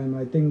sublime.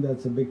 I think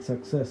that's a big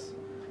success,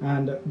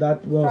 and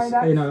that was so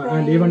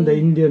and even the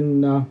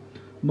Indian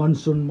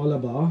Monsoon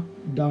Malabar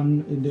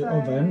done in the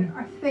oven.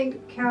 I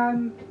think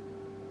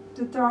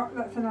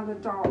that's another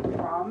dark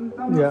rum.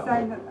 I'm not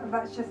saying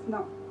that's just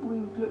not.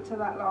 We looked at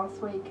that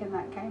last week and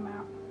that came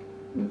out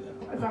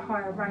as a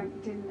higher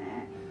rank, didn't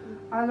it?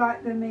 I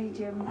like the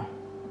medium.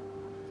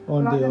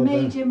 The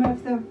medium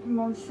of the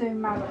Monsoon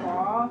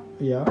Malabar.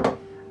 Yeah.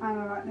 And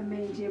I like the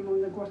medium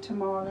on the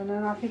Guatemalan,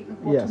 and I think the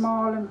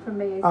Guatemalan for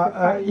me is the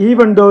favourite.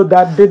 Even though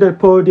that did a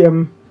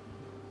podium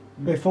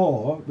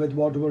before with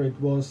whatever it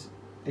was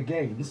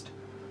against,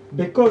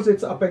 because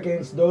it's up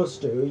against those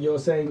two, you're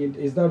saying it.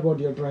 Is that what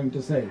you're trying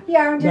to say?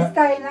 Yeah, I'm just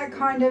saying that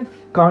kind of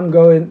can't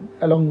go in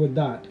along with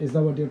that. Is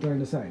that what you're trying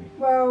to say?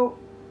 Well,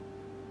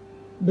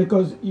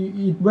 because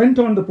it went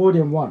on the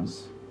podium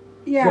once.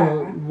 Yeah.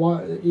 So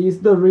what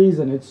is the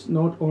reason it's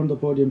not on the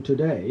podium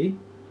today?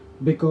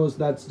 Because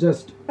that's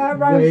just that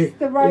roast,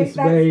 that's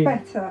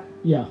better.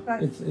 Yeah,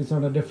 it's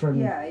on a different.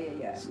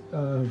 Yeah.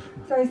 So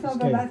it's not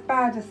that that's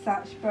bad as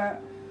such,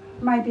 but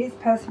maybe it's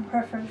personal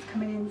preference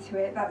coming into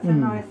it. That's a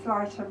nice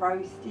lighter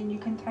roast, and you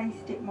can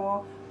taste it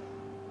more.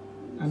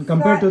 And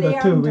compared to the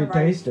two we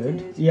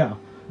tasted, yeah,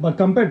 but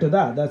compared to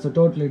that, that's a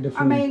totally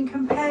different. I mean,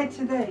 compared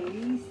to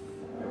these,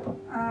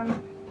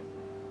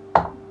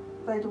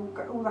 they'd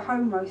all the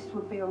home roast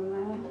would be on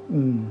there.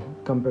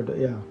 Compared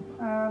to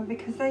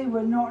because they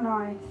were not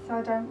nice.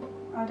 I don't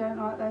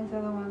like those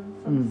other ones.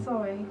 I'm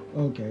sorry.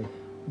 Okay.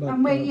 But,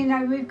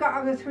 and we've got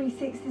other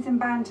 360s and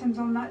Bantams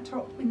on that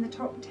in the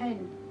top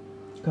 10.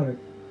 Correct.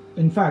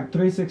 In fact,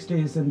 360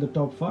 is in the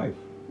top 5.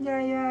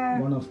 Yeah.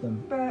 One of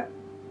them. But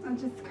I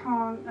just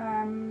can't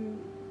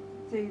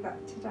do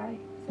that today.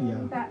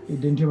 So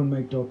it didn't even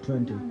make top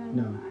 20.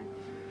 No.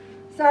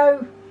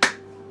 So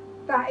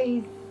that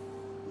is.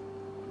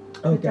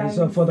 Okay,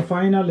 so for the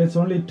final, it's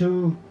only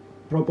 2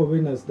 proper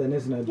winners then,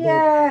 isn't it?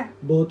 Yeah.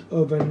 Both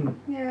oven.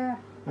 Yeah.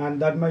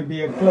 And that might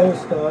be a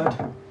close third.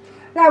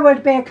 That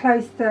would be a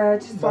close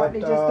third,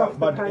 slightly just off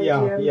the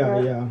podium.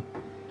 Yeah.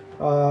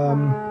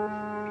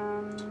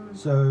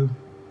 So,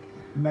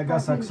 mega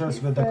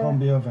success with the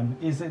Combi oven.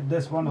 Is it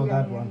this one or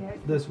that one? Yeah,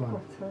 this one.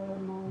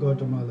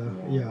 Guatemala.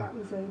 Yeah. That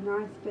was a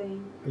nice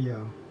bean.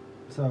 Yeah.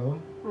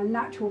 So. A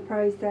natural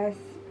process,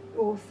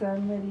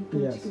 awesome, really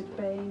good, good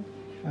bean.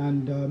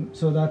 And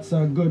so that's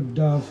good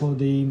for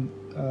the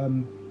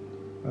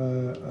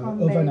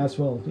oven as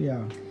well.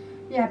 Yeah.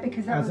 Yeah,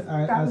 because that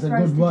as was a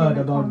good word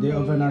about Combi the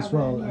oven as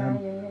well. Yeah.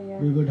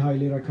 We would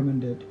highly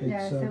recommend it.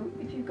 It's, so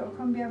if you've got a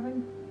Combi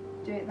oven,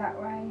 do it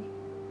that way.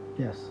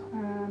 Yes.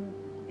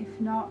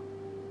 If not,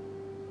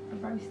 a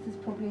roaster's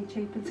probably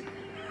cheaper to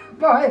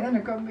buy than a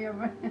Combi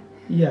oven.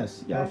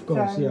 Yes, of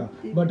course,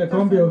 But a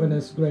Combi oven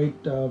is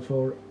great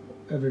for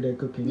everyday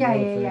cooking.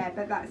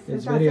 But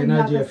that's very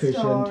energy efficient.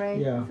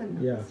 Story.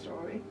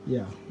 Story.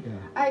 Yeah.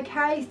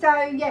 Okay,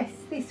 so yes,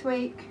 this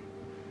week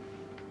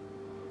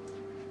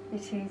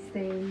it is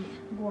the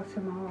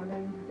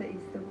Guatemalan that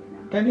is the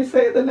winner. Can you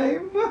say the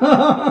name?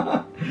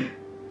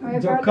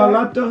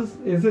 Jocotales,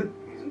 is it?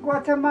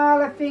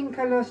 Guatemala,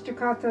 Finca, Los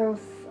Jocotales.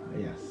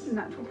 Yes.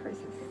 Natural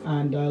process.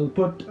 And I'll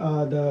put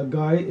the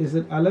guy, is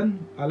it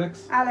Alan?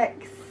 Alex?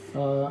 Alex.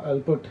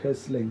 I'll put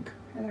his link.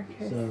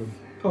 Okay.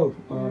 So,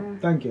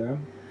 thank you.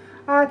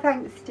 Oh,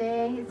 thanks,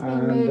 dear. It's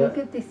been really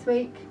good this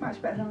week.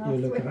 Much better than last week.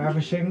 You look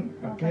ravishing.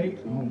 Okay.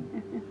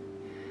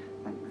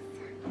 Thanks.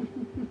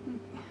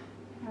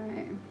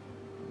 Right.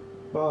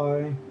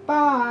 Bye.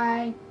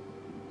 Bye.